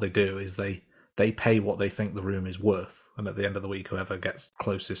 And then what they do is they pay what they think the room is worth. And at the end of the week, whoever gets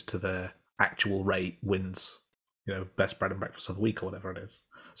closest to their actual rate wins, best bread and breakfast of the week or whatever it is.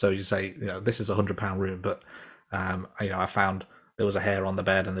 So you say, this is £100 room, but I found there was a hair on the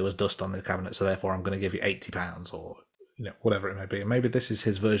bed and there was dust on the cabinet, so therefore I'm going to give you £80, or whatever it may be. And maybe this is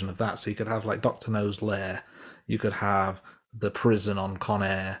his version of that. So you could have like Dr. No's lair, you could have the prison on Con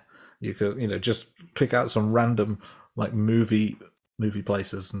Air, you could just pick out some random like movie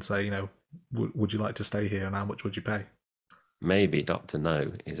places and say, would you like to stay here and how much would you pay? Maybe Dr.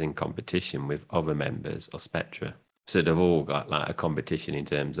 No is in competition with other members of Spectra. So they've all got like a competition in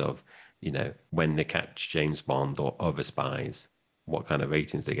terms of, when they catch James Bond or other spies, what kind of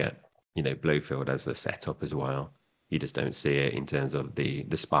ratings they get. Blowfield has a setup as well. You just don't see it in terms of the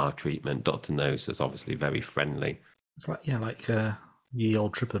spa treatment. Dr. No is obviously very friendly. It's like, ye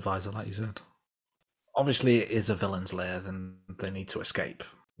old TripAdvisor, like you said. Obviously, it is a villain's lair, then they need to escape.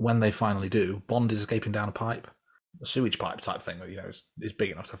 When they finally do, Bond is escaping down a pipe, a sewage pipe type thing. It's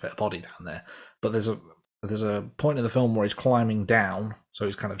big enough to fit a body down there. But there's There's a point in the film where he's climbing down, so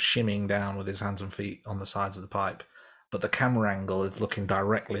he's kind of shimmying down with his hands and feet on the sides of the pipe, but the camera angle is looking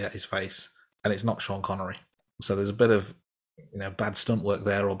directly at his face, and it's not Sean Connery. So there's a bit of bad stunt work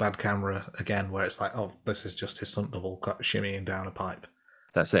there, or bad camera again, where it's like, oh, this is just his stunt double shimmying down a pipe.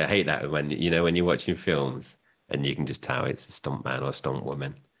 That's it. I hate that when when you're watching films and you can just tell it's a stunt man or a stunt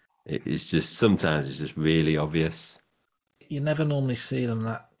woman. It's just sometimes it's just really obvious. You never normally see them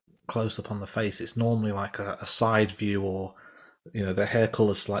that close up on the face. It's normally like a side view, or their hair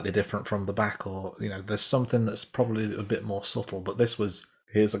color's slightly different from the back, or there's something that's probably a bit more subtle. But this was,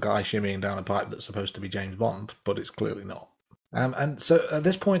 here's a guy shimmying down a pipe that's supposed to be James Bond, but it's clearly not. And so at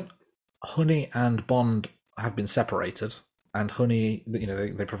this point, Honey and Bond have been separated, and Honey,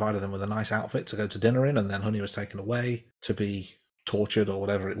 they provided them with a nice outfit to go to dinner in, and then Honey was taken away to be tortured or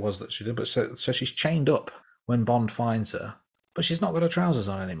whatever it was that she did. But so she's chained up when Bond finds her, but she's not got her trousers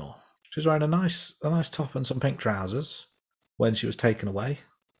on anymore. She's wearing a nice top and some pink trousers when she was taken away,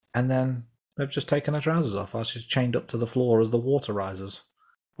 and then they've just taken her trousers off while she's chained up to the floor as the water rises.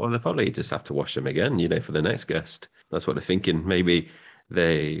 Well, they probably just have to wash them again, for the next guest. That's what they're thinking. Maybe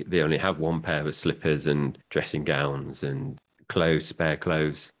they only have one pair of slippers and dressing gowns and clothes, spare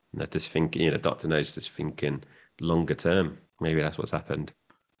clothes. And they're just thinking, Dr. No's just thinking longer term. Maybe that's what's happened.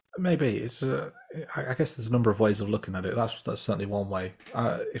 Maybe it's. I guess there's a number of ways of looking at it. That's certainly one way.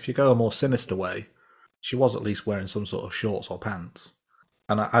 If you go a more sinister way, she was at least wearing some sort of shorts or pants.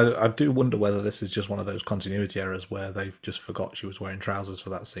 And I do wonder whether this is just one of those continuity errors where they've just forgot she was wearing trousers for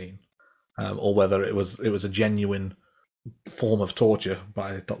that scene, or whether it was a genuine form of torture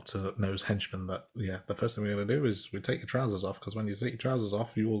by Dr. No's henchman. That the first thing we're going to do is we take your trousers off, because when you take your trousers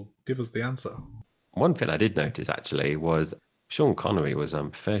off, you will give us the answer. One thing I did notice actually was Sean Connery was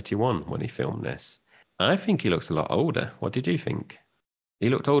 31 when he filmed this. I think he looks a lot older. What did you think? He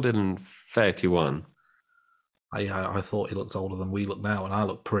looked older than 31. I thought he looked older than we look now, and I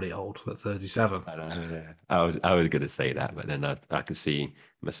look pretty old at 37. I was going to say that, but then I could see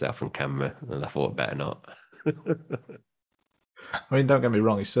myself on camera, and I thought better not. I mean, don't get me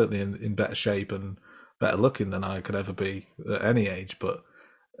wrong, he's certainly in better shape and better looking than I could ever be at any age, but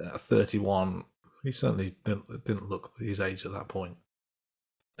at 31, he certainly didn't look his age at that point.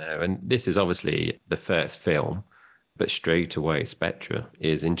 And this is obviously the first film, but straight away Spectre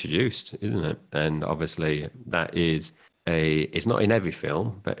is introduced, isn't it? And obviously that is it's not in every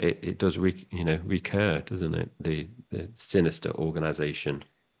film, but it does recur, doesn't it? The sinister organization.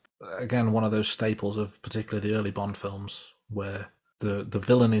 Again, one of those staples of particularly the early Bond films, where the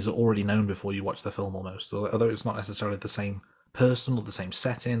villain is already known before you watch the film almost, although it's not necessarily the same person or the same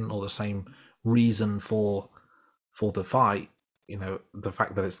setting or the same reason for the fight. The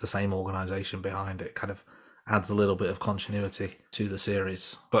fact that it's the same organization behind it kind of adds a little bit of continuity to the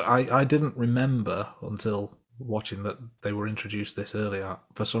series. But I didn't remember until watching that they were introduced this earlier.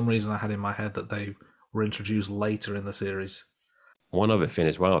 For some reason, I had in my head that they were introduced later in the series. One other thing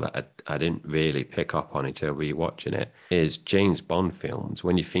as well that I didn't really pick up on until rewatching it is James Bond films.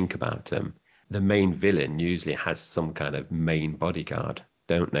 When you think about them, the main villain usually has some kind of main bodyguard,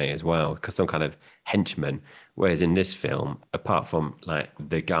 don't they, as well? Because some kind of henchman. Whereas in this film, apart from like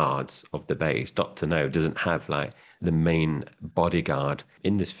the guards of the base, Dr. No doesn't have like the main bodyguard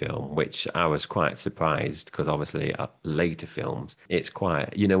in this film, which I was quite surprised because obviously later films, it's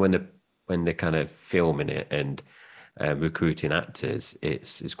quite, when they're kind of filming it and recruiting actors,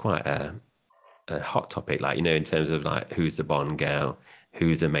 it's quite a hot topic, like, in terms of like who's the Bond girl,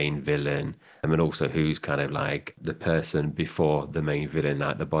 who's the main villain, and also who's kind of like the person before the main villain,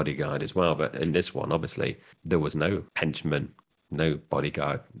 like the bodyguard as well. But in this one, obviously, there was no henchman, no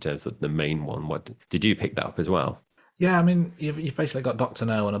bodyguard in terms of the main one. What did you pick that up as well? Yeah, I mean, you've basically got Dr.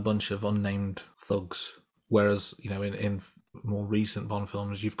 No and a bunch of unnamed thugs, whereas in more recent Bond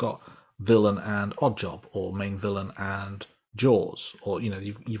films, you've got villain and Oddjob, or main villain and Jaws, or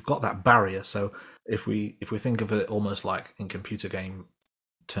you've got that barrier. So if we think of it almost like in computer game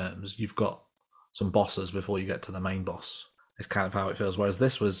terms, you've got some bosses before you get to the main boss. It's kind of how it feels. Whereas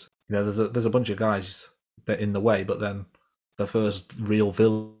this was, there's a bunch of guys that are in the way, but then the first real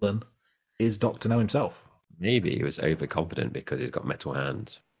villain is Dr. No himself. Maybe he was overconfident because he's got metal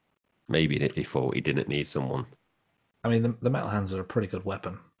hands. Maybe he thought he didn't need someone. I mean, the metal hands are a pretty good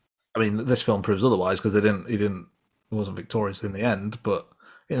weapon. I mean, this film proves otherwise because he wasn't victorious in the end, but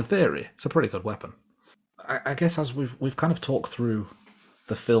in theory, it's a pretty good weapon. I guess as we've kind of talked through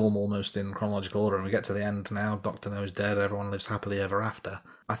the film almost in chronological order, and we get to the end now, Dr. No is dead, everyone lives happily ever after.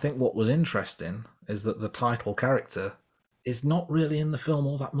 I think what was interesting is that the title character is not really in the film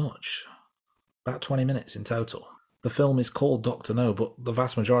all that much. About 20 minutes in total. The film is called Dr. No, but the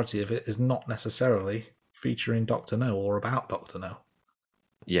vast majority of it is not necessarily featuring Doctor No or about Doctor No.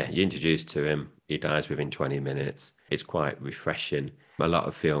 Yeah, you're introduced to him. He dies within 20 minutes. It's quite refreshing. A lot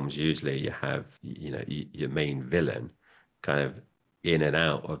of films, usually you have, your main villain kind of in and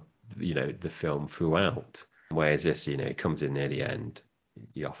out of, the film throughout. Whereas this, it comes in near the end.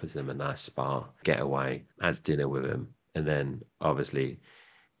 He offers them a nice spa, getaway, has dinner with him, and then obviously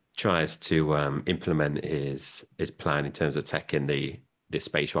tries to implement his plan in terms of taking the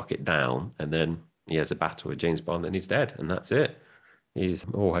space rocket down, and then he has a battle with James Bond, and he's dead, and that's it. He's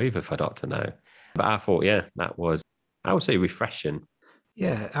all over for Doctor No. But I thought, yeah, that was, I would say, refreshing.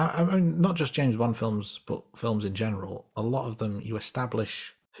 Yeah, I mean, not just James Bond films, but films in general. A lot of them, you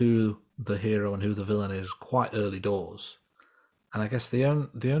establish who the hero and who the villain is quite early doors. And I guess the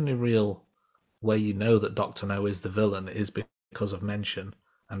only real way you know that Doctor No is the villain is because of mention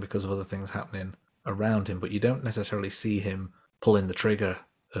and because of other things happening around him. But you don't necessarily see him pulling the trigger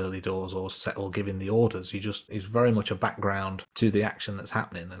early doors or giving the orders. He just is very much a background to the action that's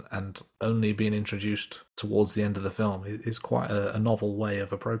happening, and only being introduced towards the end of the film is quite a novel way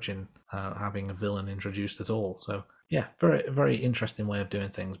of approaching having a villain introduced at all. So yeah, very very interesting way of doing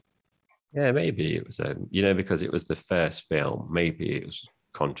things. Yeah, maybe it was, because it was the first film, maybe it was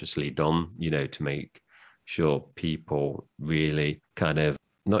consciously done, to make sure people really kind of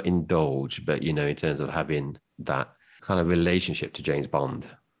not indulge, but, in terms of having that kind of relationship to James Bond.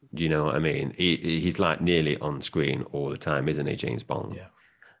 Do you know what I mean? He's like nearly on screen all the time, isn't he, James Bond?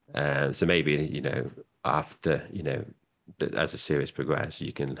 Yeah. So maybe, after, as the series progresses,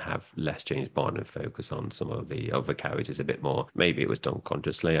 you can have less James Bond and focus on some of the other characters a bit more. Maybe it was done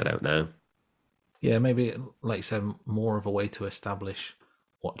consciously. I don't know. Yeah, maybe, like you said, more of a way to establish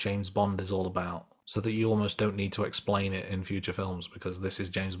what James Bond is all about, so that you almost don't need to explain it in future films because this is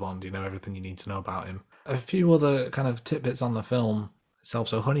James Bond. You know everything you need to know about him. A few other kind of tidbits on the film itself.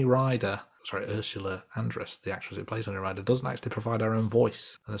 So Ursula Andress, the actress who plays Honey Rider, doesn't actually provide her own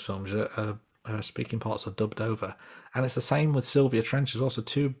voice in this film. Her speaking parts are dubbed over, and it's the same with Sylvia Trench as well. So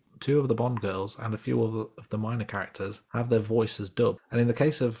two of the Bond girls and a few of the minor characters have their voices dubbed. And in the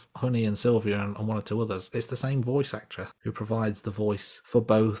case of Honey and Sylvia and one or two others, it's the same voice actor who provides the voice for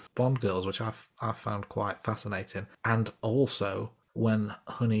both Bond girls, which I've found quite fascinating. And also, when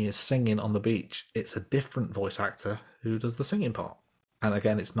Honey is singing on the beach, it's a different voice actor who does the singing part. And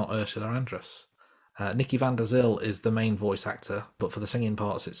again, it's not Ursula Andress. Nikki Van der Zyl is the main voice actor, but for the singing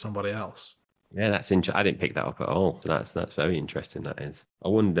parts, it's somebody else. Yeah, that's interesting. I didn't pick that up at all. So that's very interesting. That is. I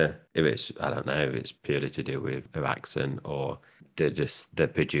wonder if it's, I don't know if it's purely to do with her accent, or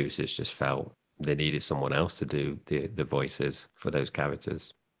the producers just felt they needed someone else to do the voices for those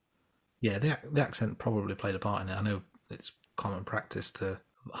characters. Yeah, the accent probably played a part in it. I know it's common practice to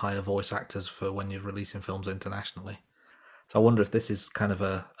hire voice actors for when you're releasing films internationally. So I wonder if this is kind of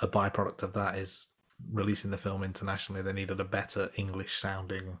a byproduct of that, is releasing the film internationally. They needed a better English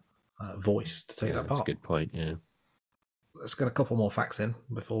sounding voice to take Yeah, that that's a part. good point. Yeah. Let's get a couple more facts in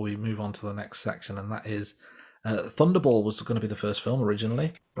before we move on to the next section, and that is Thunderball was going to be the first film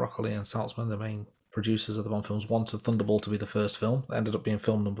originally. Broccoli and Saltzman, the main producers of the Bond films, wanted Thunderball to be the first film. It ended up being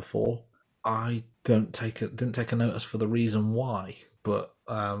film number 4. I didn't take a notice for the reason why, but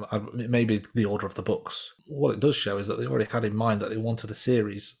it may be the order of the books. What it does show is that they already had in mind that they wanted a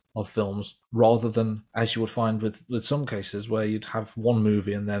series of films rather than, as you would find with some cases, where you'd have one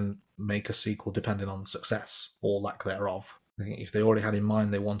movie and then make a sequel depending on success or lack thereof. I think if they already had in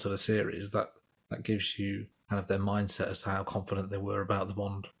mind they wanted a series, that gives you kind of their mindset as to how confident they were about the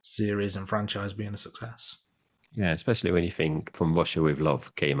Bond series and franchise being a success. Yeah, especially when you think From Russia with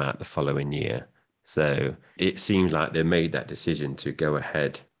Love came out the following year. So it seems like they made that decision to go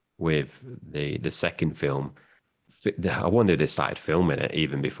ahead with the second film. I wonder if they started filming it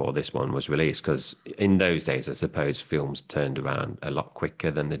even before this one was released, because in those days, I suppose films turned around a lot quicker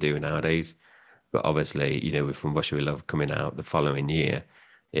than they do nowadays. But obviously, with From Russia with Love coming out the following year,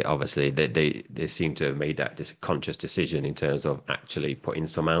 it obviously they seem to have made that conscious decision in terms of actually putting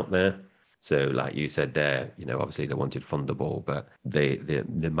some out there. So, like you said there, obviously they wanted Thunderball, but they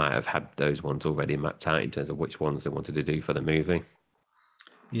might have had those ones already mapped out in terms of which ones they wanted to do for the movie.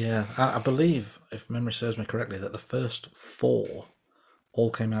 Yeah, I believe, if memory serves me correctly, that the first 4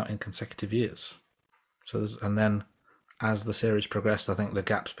 all came out in consecutive years. And then as the series progressed, I think the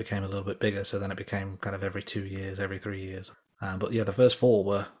gaps became a little bit bigger. So then it became kind of every 2 years, every 3 years. But yeah, the first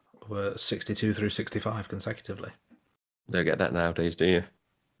 4 were 62 through 65 consecutively. Don't get that nowadays, do you?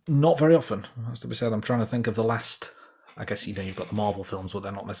 Not very often, has to be said. I'm trying to think of the last. I guess you've got the Marvel films, but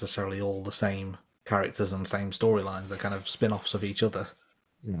they're not necessarily all the same characters and same storylines. They're kind of spin-offs of each other.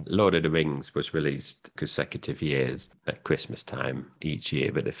 Lord of the Rings was released consecutive years at Christmas time each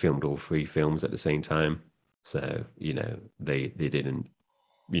year, but they filmed all 3 films at the same time. So, they didn't,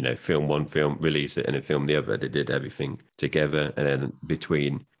 film one film, release it, and then film the other. They did everything together. And then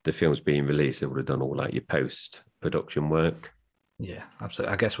between the films being released, they would have done all like your post production work. Yeah,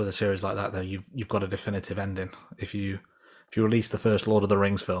 absolutely. I guess with a series like that, though, you've got a definitive ending. If you release the first Lord of the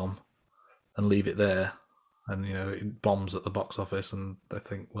Rings film and leave it there, and it bombs at the box office, and they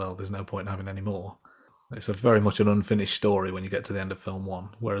think, well, there's no point in having any more. It's a very much an unfinished story when you get to the end of film one.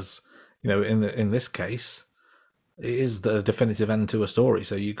 Whereas, in this case, it is the definitive end to a story.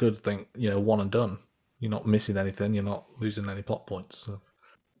 So you could think, one and done. You're not missing anything. You're not losing any plot points. So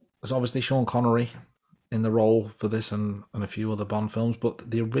there's obviously Sean Connery in the role for this and a few other Bond films,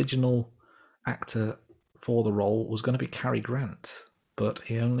 but the original actor for the role was going to be Cary Grant, but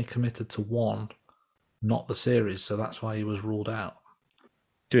he only committed to one, not the series, so that's why he was ruled out.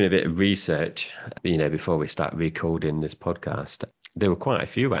 Doing a bit of research, before we start recording this podcast, there were quite a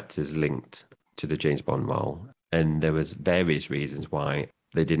few actors linked to the James Bond role, and there was various reasons why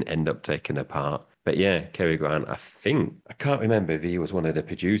they didn't end up taking a part. But yeah, Cary Grant, I can't remember if he was one of the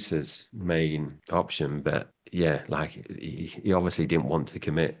producers' main option, but yeah, like he obviously didn't want to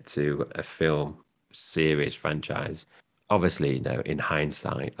commit to a film series franchise. Obviously, in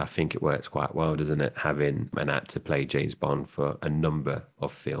hindsight, I think it works quite well, doesn't it? Having an actor play James Bond for a number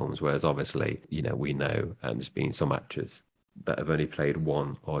of films, whereas obviously, we know, and there's been some actors that have only played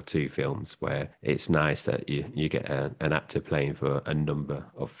one or two films, where it's nice that you get an actor playing for a number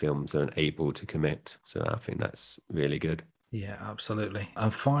of films and able to commit. So I think that's really good. Yeah, absolutely.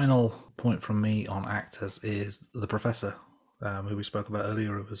 And final point from me on actors is the Professor, who we spoke about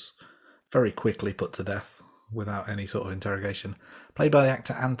earlier, who was very quickly put to death without any sort of interrogation, played by the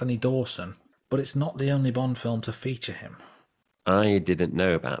actor Anthony Dawson. But it's not the only Bond film to feature him. I didn't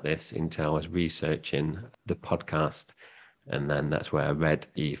know about this until I was researching the podcast, and then that's where I read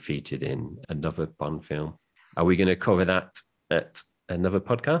he featured in another Bond film. Are we going to cover that at another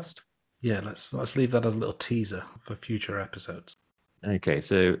podcast? Yeah, let's leave that as a little teaser for future episodes. Okay,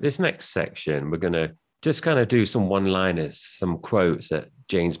 so this next section, we're going to just kind of do some one-liners, some quotes that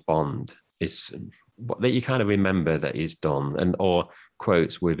James Bond is that you kind of remember that he's done, and or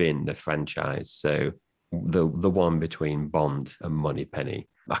quotes within the franchise. So the one between Bond and Moneypenny,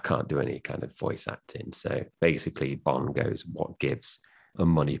 I can't do any kind of voice acting. So basically, Bond goes, "What gives?" and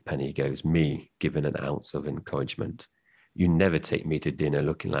Moneypenny goes, "Me, given an ounce of encouragement. You never take me to dinner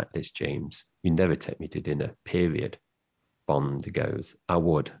looking like this, James. You never take me to dinner, period." Bond goes, "I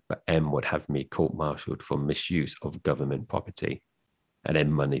would, but M would have me court-martialed for misuse of government property." And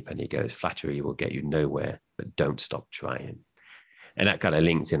then Moneypenny goes, "Flattery will get you nowhere, but don't stop trying." And that kind of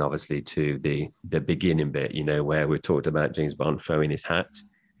links in, obviously, to the beginning bit, where we talked about James Bond throwing his hat.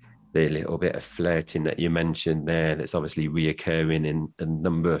 The little bit of flirting that you mentioned there, that's obviously reoccurring in a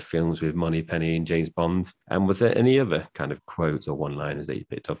number of films with Moneypenny and James Bond. And was there any other kind of quotes or one-liners that you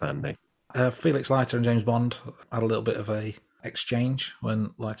picked up, Andy? Felix Leiter and James Bond had a little bit of a exchange when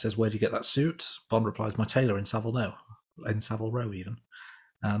Leiter says, "Where do you get that suit?" Bond replies, "My tailor in Savile Row, even."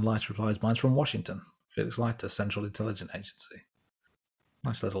 And Leiter replies, "Mine's from Washington. Felix Leiter, Central Intelligence Agency."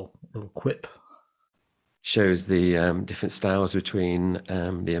 Nice little quip. Shows the different styles between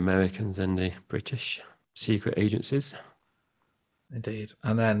the Americans and the British secret agencies. Indeed.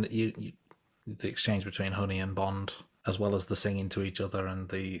 And then the exchange between Honey and Bond, as well as the singing to each other and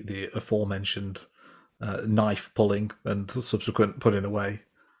the aforementioned knife pulling and subsequent putting away.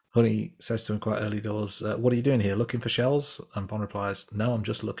 Honey says to him quite early doors, "What are you doing here? Looking for shells?" And Bond replies, "No, I'm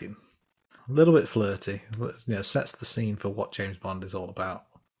just looking." A little bit flirty, sets the scene for what James Bond is all about.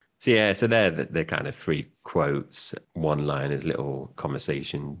 So they're the kind of three quotes, one-liners, little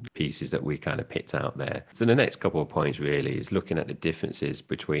conversation pieces that we kind of picked out there. So the next couple of points really is looking at the differences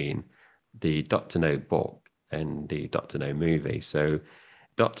between the Dr. No book and the Dr. No movie. So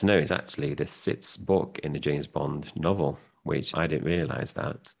Dr. No is actually the sixth book in the James Bond novel, which I didn't realize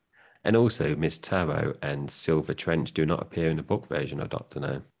that. And also Miss Tarot and Silver Trench do not appear in the book version of Dr.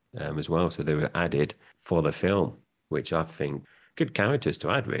 No as well. So they were added for the film, which I think good characters to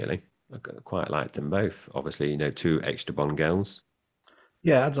add, really. I quite liked them both. Obviously, two extra Bond girls.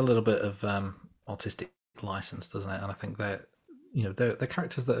 Yeah, it adds a little bit of artistic license, doesn't it? And I think they're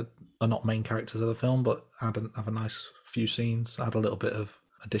characters that are not main characters of the film, but have a nice few scenes, add a little bit of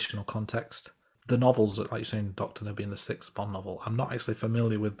additional context. The novels, like you're saying, Doctor No being the sixth Bond novel, I'm not actually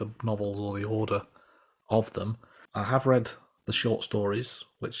familiar with the novels or the order of them. I have read the short stories,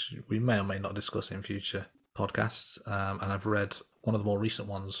 which we may or may not discuss in future podcasts, and I've read one of the more recent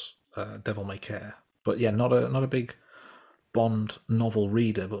ones, Devil May Care. But yeah, not a big Bond novel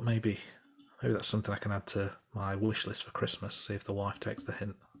reader, but maybe that's something I can add to my wish list for Christmas. See if the wife takes the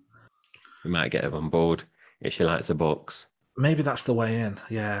hint. We might get them on board. If she likes the books. Maybe that's the way in.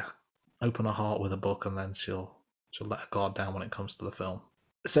 Yeah, open her heart with a book, and then she'll let her guard down when it comes to the film.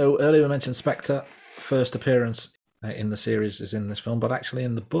 So earlier we mentioned Spectre. First appearance in the series is in this film, but actually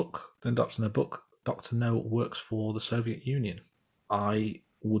in the book, in Doctor No book, Doctor No works for the Soviet Union. I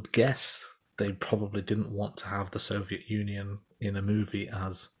would guess they probably didn't want to have the Soviet Union in a movie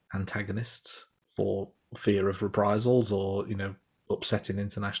as antagonists for fear of reprisals or, upsetting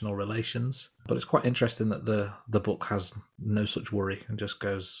international relations. But it's quite interesting that the book has no such worry and just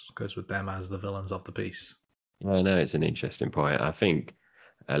goes with them as the villains of the piece. I know it's an interesting point. I think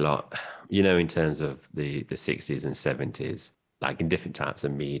a lot, in terms of the 60s and 70s, like in different types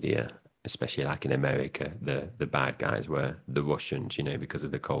of media, especially like in America, the bad guys were the Russians, because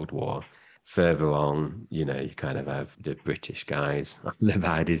of the Cold War. Further on, you kind of have the British guys, the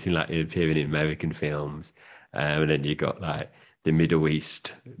baddies in like appearing in American films. And then you got like the Middle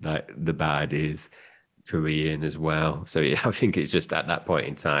East, like the baddies, Korean as well. So yeah, I think it's just at that point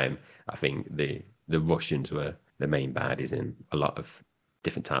in time, I think the Russians were the main baddies in a lot of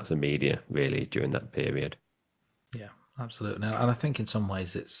different types of media, really, during that period. Yeah, absolutely. And I think in some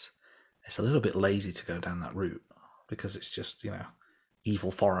ways it's a little bit lazy to go down that route because it's just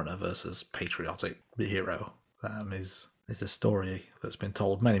evil foreigner versus patriotic hero is a story that's been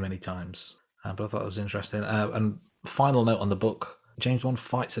told many times. But I thought it was interesting. And final note on the book: James Bond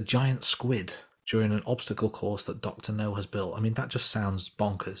fights a giant squid during an obstacle course that Doctor No has built. I mean, that just sounds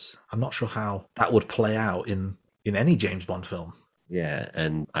bonkers. I'm not sure how that would play out in any James Bond film. Yeah,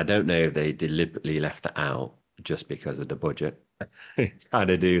 and I don't know if they deliberately left it out just because of the budget. Trying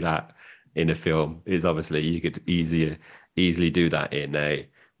to do that in a film is obviously you could easily do that in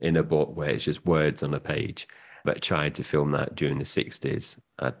a book where it's just words on a page. But trying to film that during the 60s,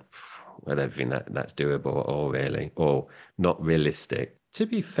 I don't think that's doable at all, really, or not realistic. To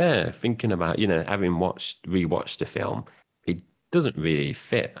be fair, thinking about, having rewatched the film, it doesn't really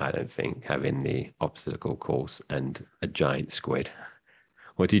fit, I don't think, having the obstacle course and a giant squid.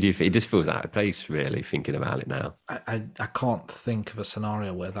 What did you think? It just feels out of place, really, thinking about it now. I can't think of a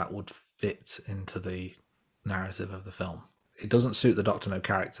scenario where that would fit into the narrative of the film. It doesn't suit the Doctor No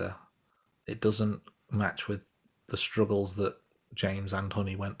character. It doesn't match with the struggles that James and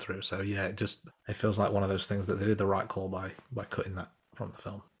Honey went through. So yeah, it feels like one of those things that they did the right call by cutting that from the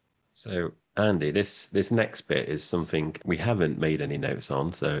film. So, Andy, this next bit is something we haven't made any notes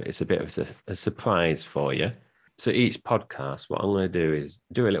on, so it's a bit of a surprise for you. So each podcast, what I'm going to do is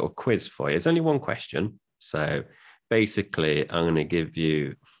do a little quiz for you. It's only one question. So basically, I'm going to give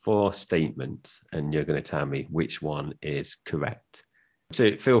you 4 statements and you're going to tell me which one is correct.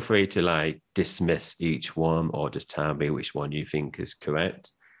 So feel free to dismiss each one or just tell me which one you think is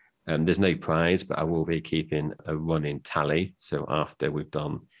correct. There's no prize, but I will be keeping a running tally. So after we've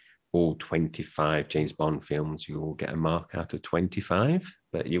done all 25 James Bond films, you will get a mark out of 25,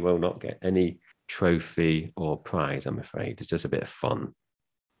 but you will not get any trophy or prize, I'm afraid. It's just a bit of fun.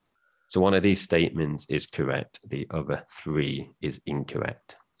 So one of these statements is correct. The other 3 is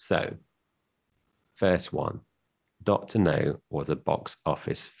incorrect. So first one, Doctor No was a box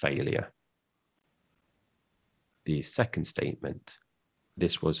office failure. The second statement,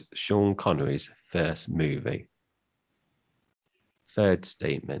 this was Sean Connery's first movie. Third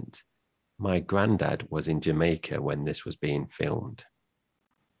statement, my granddad was in Jamaica when this was being filmed.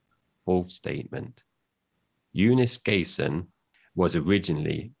 Fourth statement, Eunice Gayson was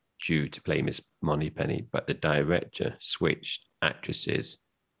originally due to play Miss Moneypenny, but the director switched actresses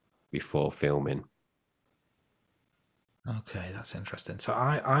before filming. Okay, that's interesting. So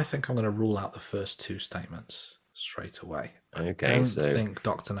I think I'm going to rule out the first 2 statements straight away. Okay, I don't so think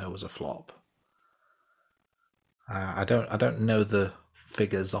Doctor No was a flop. I don't know the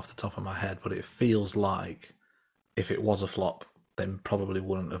figures off the top of my head, but it feels like if it was a flop, then probably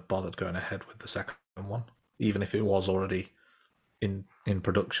wouldn't have bothered going ahead with the second one, even if it was already in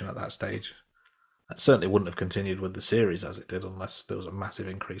production at that stage. It certainly wouldn't have continued with the series as it did unless there was a massive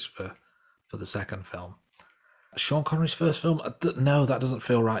increase for the second film. Sean Connery's first film? No, that doesn't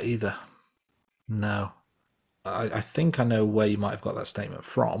feel right either. No. I think I know where you might have got that statement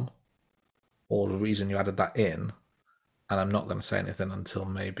from, or the reason you added that in, and I'm not going to say anything until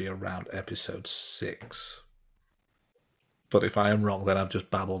maybe around episode 6. But if I am wrong, then I've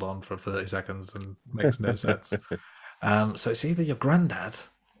just babbled on for 30 seconds and makes no sense. So it's either your granddad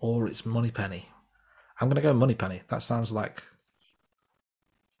or it's Moneypenny. I'm going to go Moneypenny. That sounds like...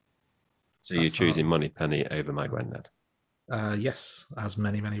 So you're choosing Moneypenny over my granddad? Yes, as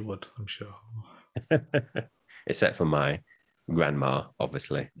many would, I'm sure. Except for my grandma,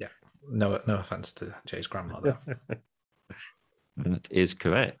 obviously. Yeah. No offense to Jay's grandmother. That is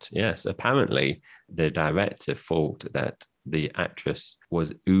correct. Yes. Apparently, the director thought that the actress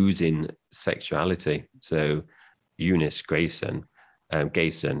was oozing sexuality. So Eunice Gayson,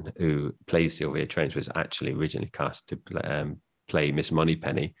 who plays Sylvia Trench, was actually originally cast to play Miss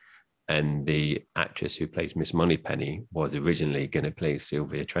Moneypenny. And the actress who plays Miss Moneypenny was originally going to play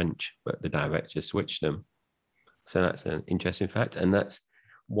Sylvia Trench, but the director switched them. So that's an interesting fact. And that's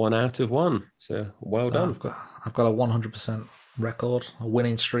 1 out of 1. So well So done. I've got a 100% record, a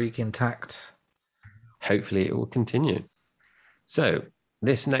winning streak intact. Hopefully it will continue. So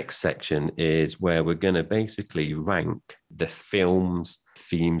this next section is where we're going to basically rank the films,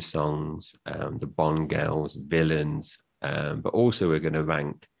 theme songs, the Bond girls, villains, but also we're going to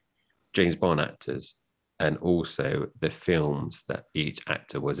rank James Bond actors and also the films that each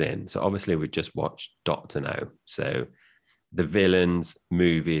actor was in. So obviously we just watched Doctor No. So the villains,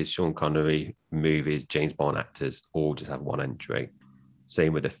 movies, Sean Connery movies, James Bond actors all just have one entry.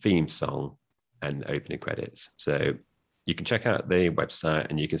 Same with the theme song and opening credits. So you can check out the website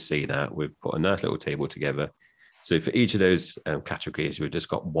and you can see that we've put a nice little table together. So for each of those categories, we've just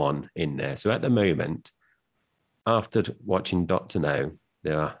got one in there. So at the moment, after watching Doctor No,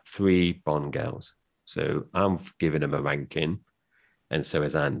 there are 3 Bond girls. So I'm giving them a ranking, and so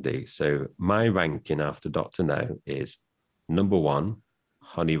is Andy. So my ranking after Doctor No is number 1,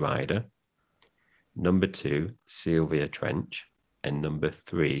 Honey Rider, number 2, Sylvia Trench, and number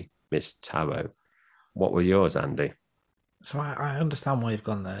 3, Miss Tarot. What were yours, Andy? So I understand why you've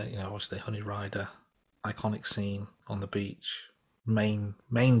gone there. You know, obviously Honey Rider, iconic scene on the beach, main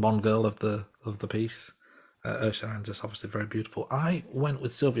Bond girl of the piece. Ursula Andress, obviously very beautiful. I went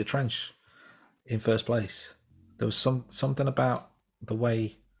with Sylvia Trench in first place. There was something about the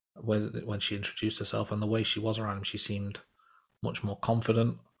way when she introduced herself and the way she was around him. She seemed much more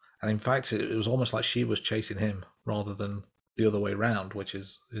confident, and in fact, it was almost like she was chasing him rather than the other way round, which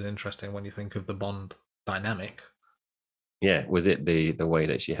is interesting when you think of the Bond dynamic. Yeah, was it the way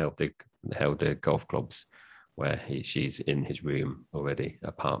that she held the golf clubs, where she's in his room already,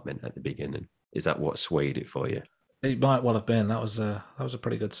 apartment at the beginning? Is that what swayed it for you? It might well have been. That was a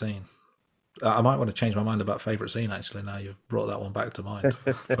pretty good scene. I might want to change my mind about favourite scene actually. Now you've brought that one back to mind,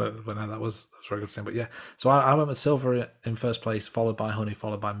 but no, that was a very good scene. But yeah, so I went with Silver in first place, followed by Honey,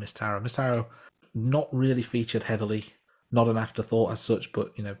 followed by Miss Tarot. Miss Tarot, not really featured heavily, not an afterthought as such,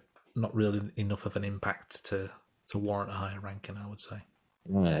 but you know, not really enough of an impact to warrant a higher ranking, I would say.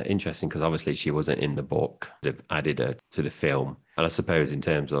 Yeah, interesting because obviously she wasn't in the book. They've added her to the film. And I suppose in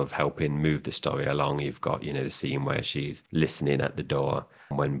terms of helping move the story along, you've got, the scene where she's listening at the door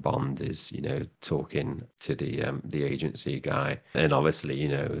when Bond is, talking to the agency guy. And obviously,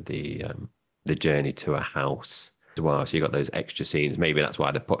 the journey to a house as well. So you got those extra scenes. Maybe that's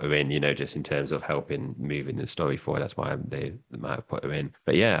why they put her in, just in terms of helping moving the story forward. That's why they might have put her in.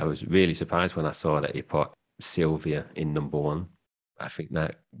 But yeah, I was really surprised when I saw that he put Sylvia in number 1. I think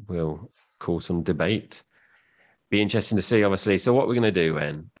that will cause some debate. Be interesting to see, obviously. So, what we're going to do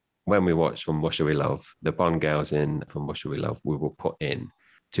when we watch From Russia We Love, the Bond girls in From Russia We Love, we will put in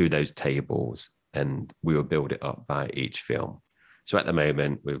to those tables and we will build it up by each film. So, at the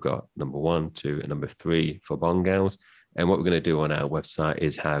moment, we've got number 1, 2, and number 3 for Bond girls. And what we're going to do on our website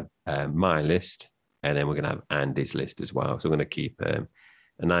is have my list, and then we're going to have Andy's list as well. So, we're going to keep a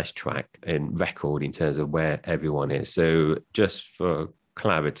nice track and record in terms of where everyone is. So just for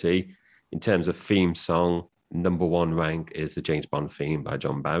clarity, in terms of theme song, number 1 rank is the James Bond theme by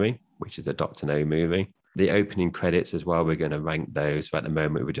John Barry, which is a Doctor No movie. The opening credits as well, we're going to rank those. So at the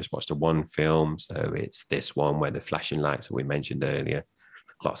moment, we just watched the one film. So it's this one where the flashing lights that we mentioned earlier,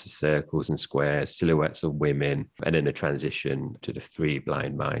 lots of circles and squares, silhouettes of women, and then the transition to the 3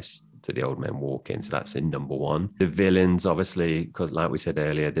 blind mice to the old men walking. So that's in number 1. The villains, obviously, because like we said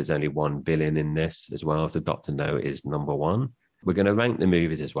earlier, there's only one villain in this as well. So Doctor No is number 1. We're going to rank the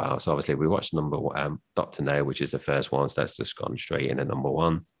movies as well. So obviously we watched Doctor No, which is the first one. So that's just gone straight in at number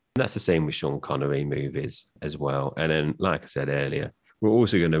 1. And that's the same with Sean Connery movies as well. And then, like I said earlier, we're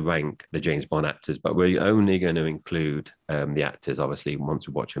also going to rank the James Bond actors, but we're only going to include the actors, obviously, once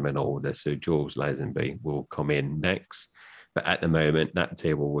we watch them in order. So George Lazenby will come in next. But at the moment, that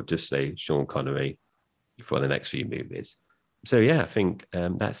table would just say Sean Connery for the next few movies. So, yeah, I think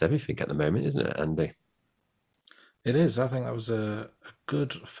that's everything at the moment, isn't it, Andy? It is. I think that was a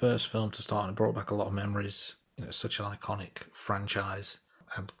good first film to start and it brought back a lot of memories. You know, such an iconic franchise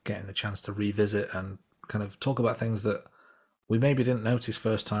and getting the chance to revisit and kind of talk about things that we maybe didn't notice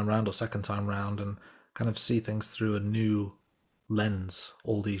first time round or second time round and kind of see things through a new lens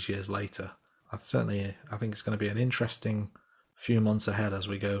all these years later. I think it's going to be an interesting few months ahead as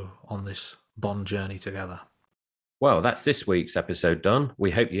we go on this Bond journey together. Well, that's this week's episode done.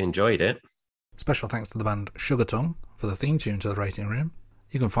 We hope you enjoyed it. Special thanks to the band Sugar Tongue for the theme tune to The Rating Room.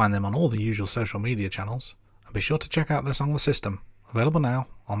 You can find them on all the usual social media channels, and be sure to check out their song The System, available now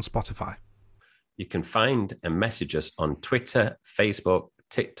on Spotify. You can find and message us on Twitter, Facebook,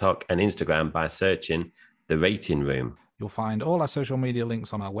 TikTok, and Instagram by searching The Rating Room. You'll find all our social media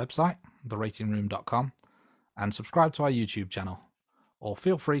links on our website, theratingroom.com, and subscribe to our YouTube channel. Or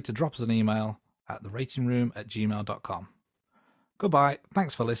feel free to drop us an email at theratingroom@gmail.com. Goodbye,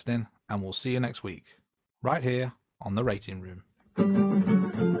 thanks for listening, and we'll see you next week, right here on The Rating Room. The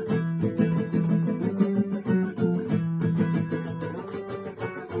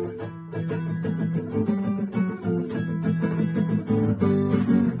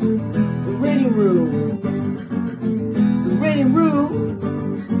Rating Room. The Rating Room.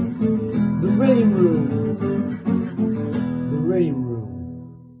 The Rating Room. The Rating Room.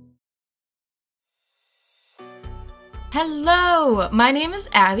 Hello, my name is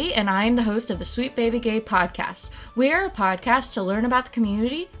Abby, and I am the host of the Sweet Baby Gay podcast. We are a podcast to learn about the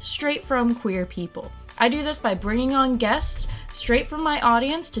community straight from queer people. I do this by bringing on guests straight from my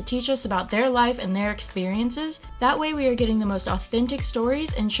audience to teach us about their life and their experiences. That way we are getting the most authentic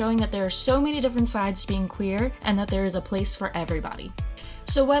stories and showing that there are so many different sides to being queer and that there is a place for everybody.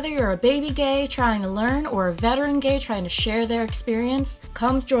 So whether you're a baby gay trying to learn or a veteran gay trying to share their experience,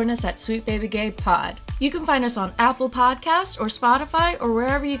 come join us at Sweet Baby Gay Pod. You can find us on Apple Podcasts or Spotify or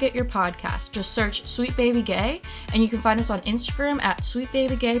wherever you get your podcast. Just search Sweet Baby Gay, and you can find us on Instagram at Sweet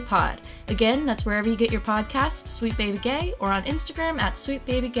Baby Gay Pod. Again, that's wherever you get your podcast, Sweet Baby Gay, or on Instagram at Sweet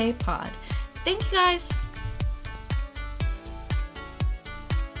Baby Gay Pod. Thank you guys!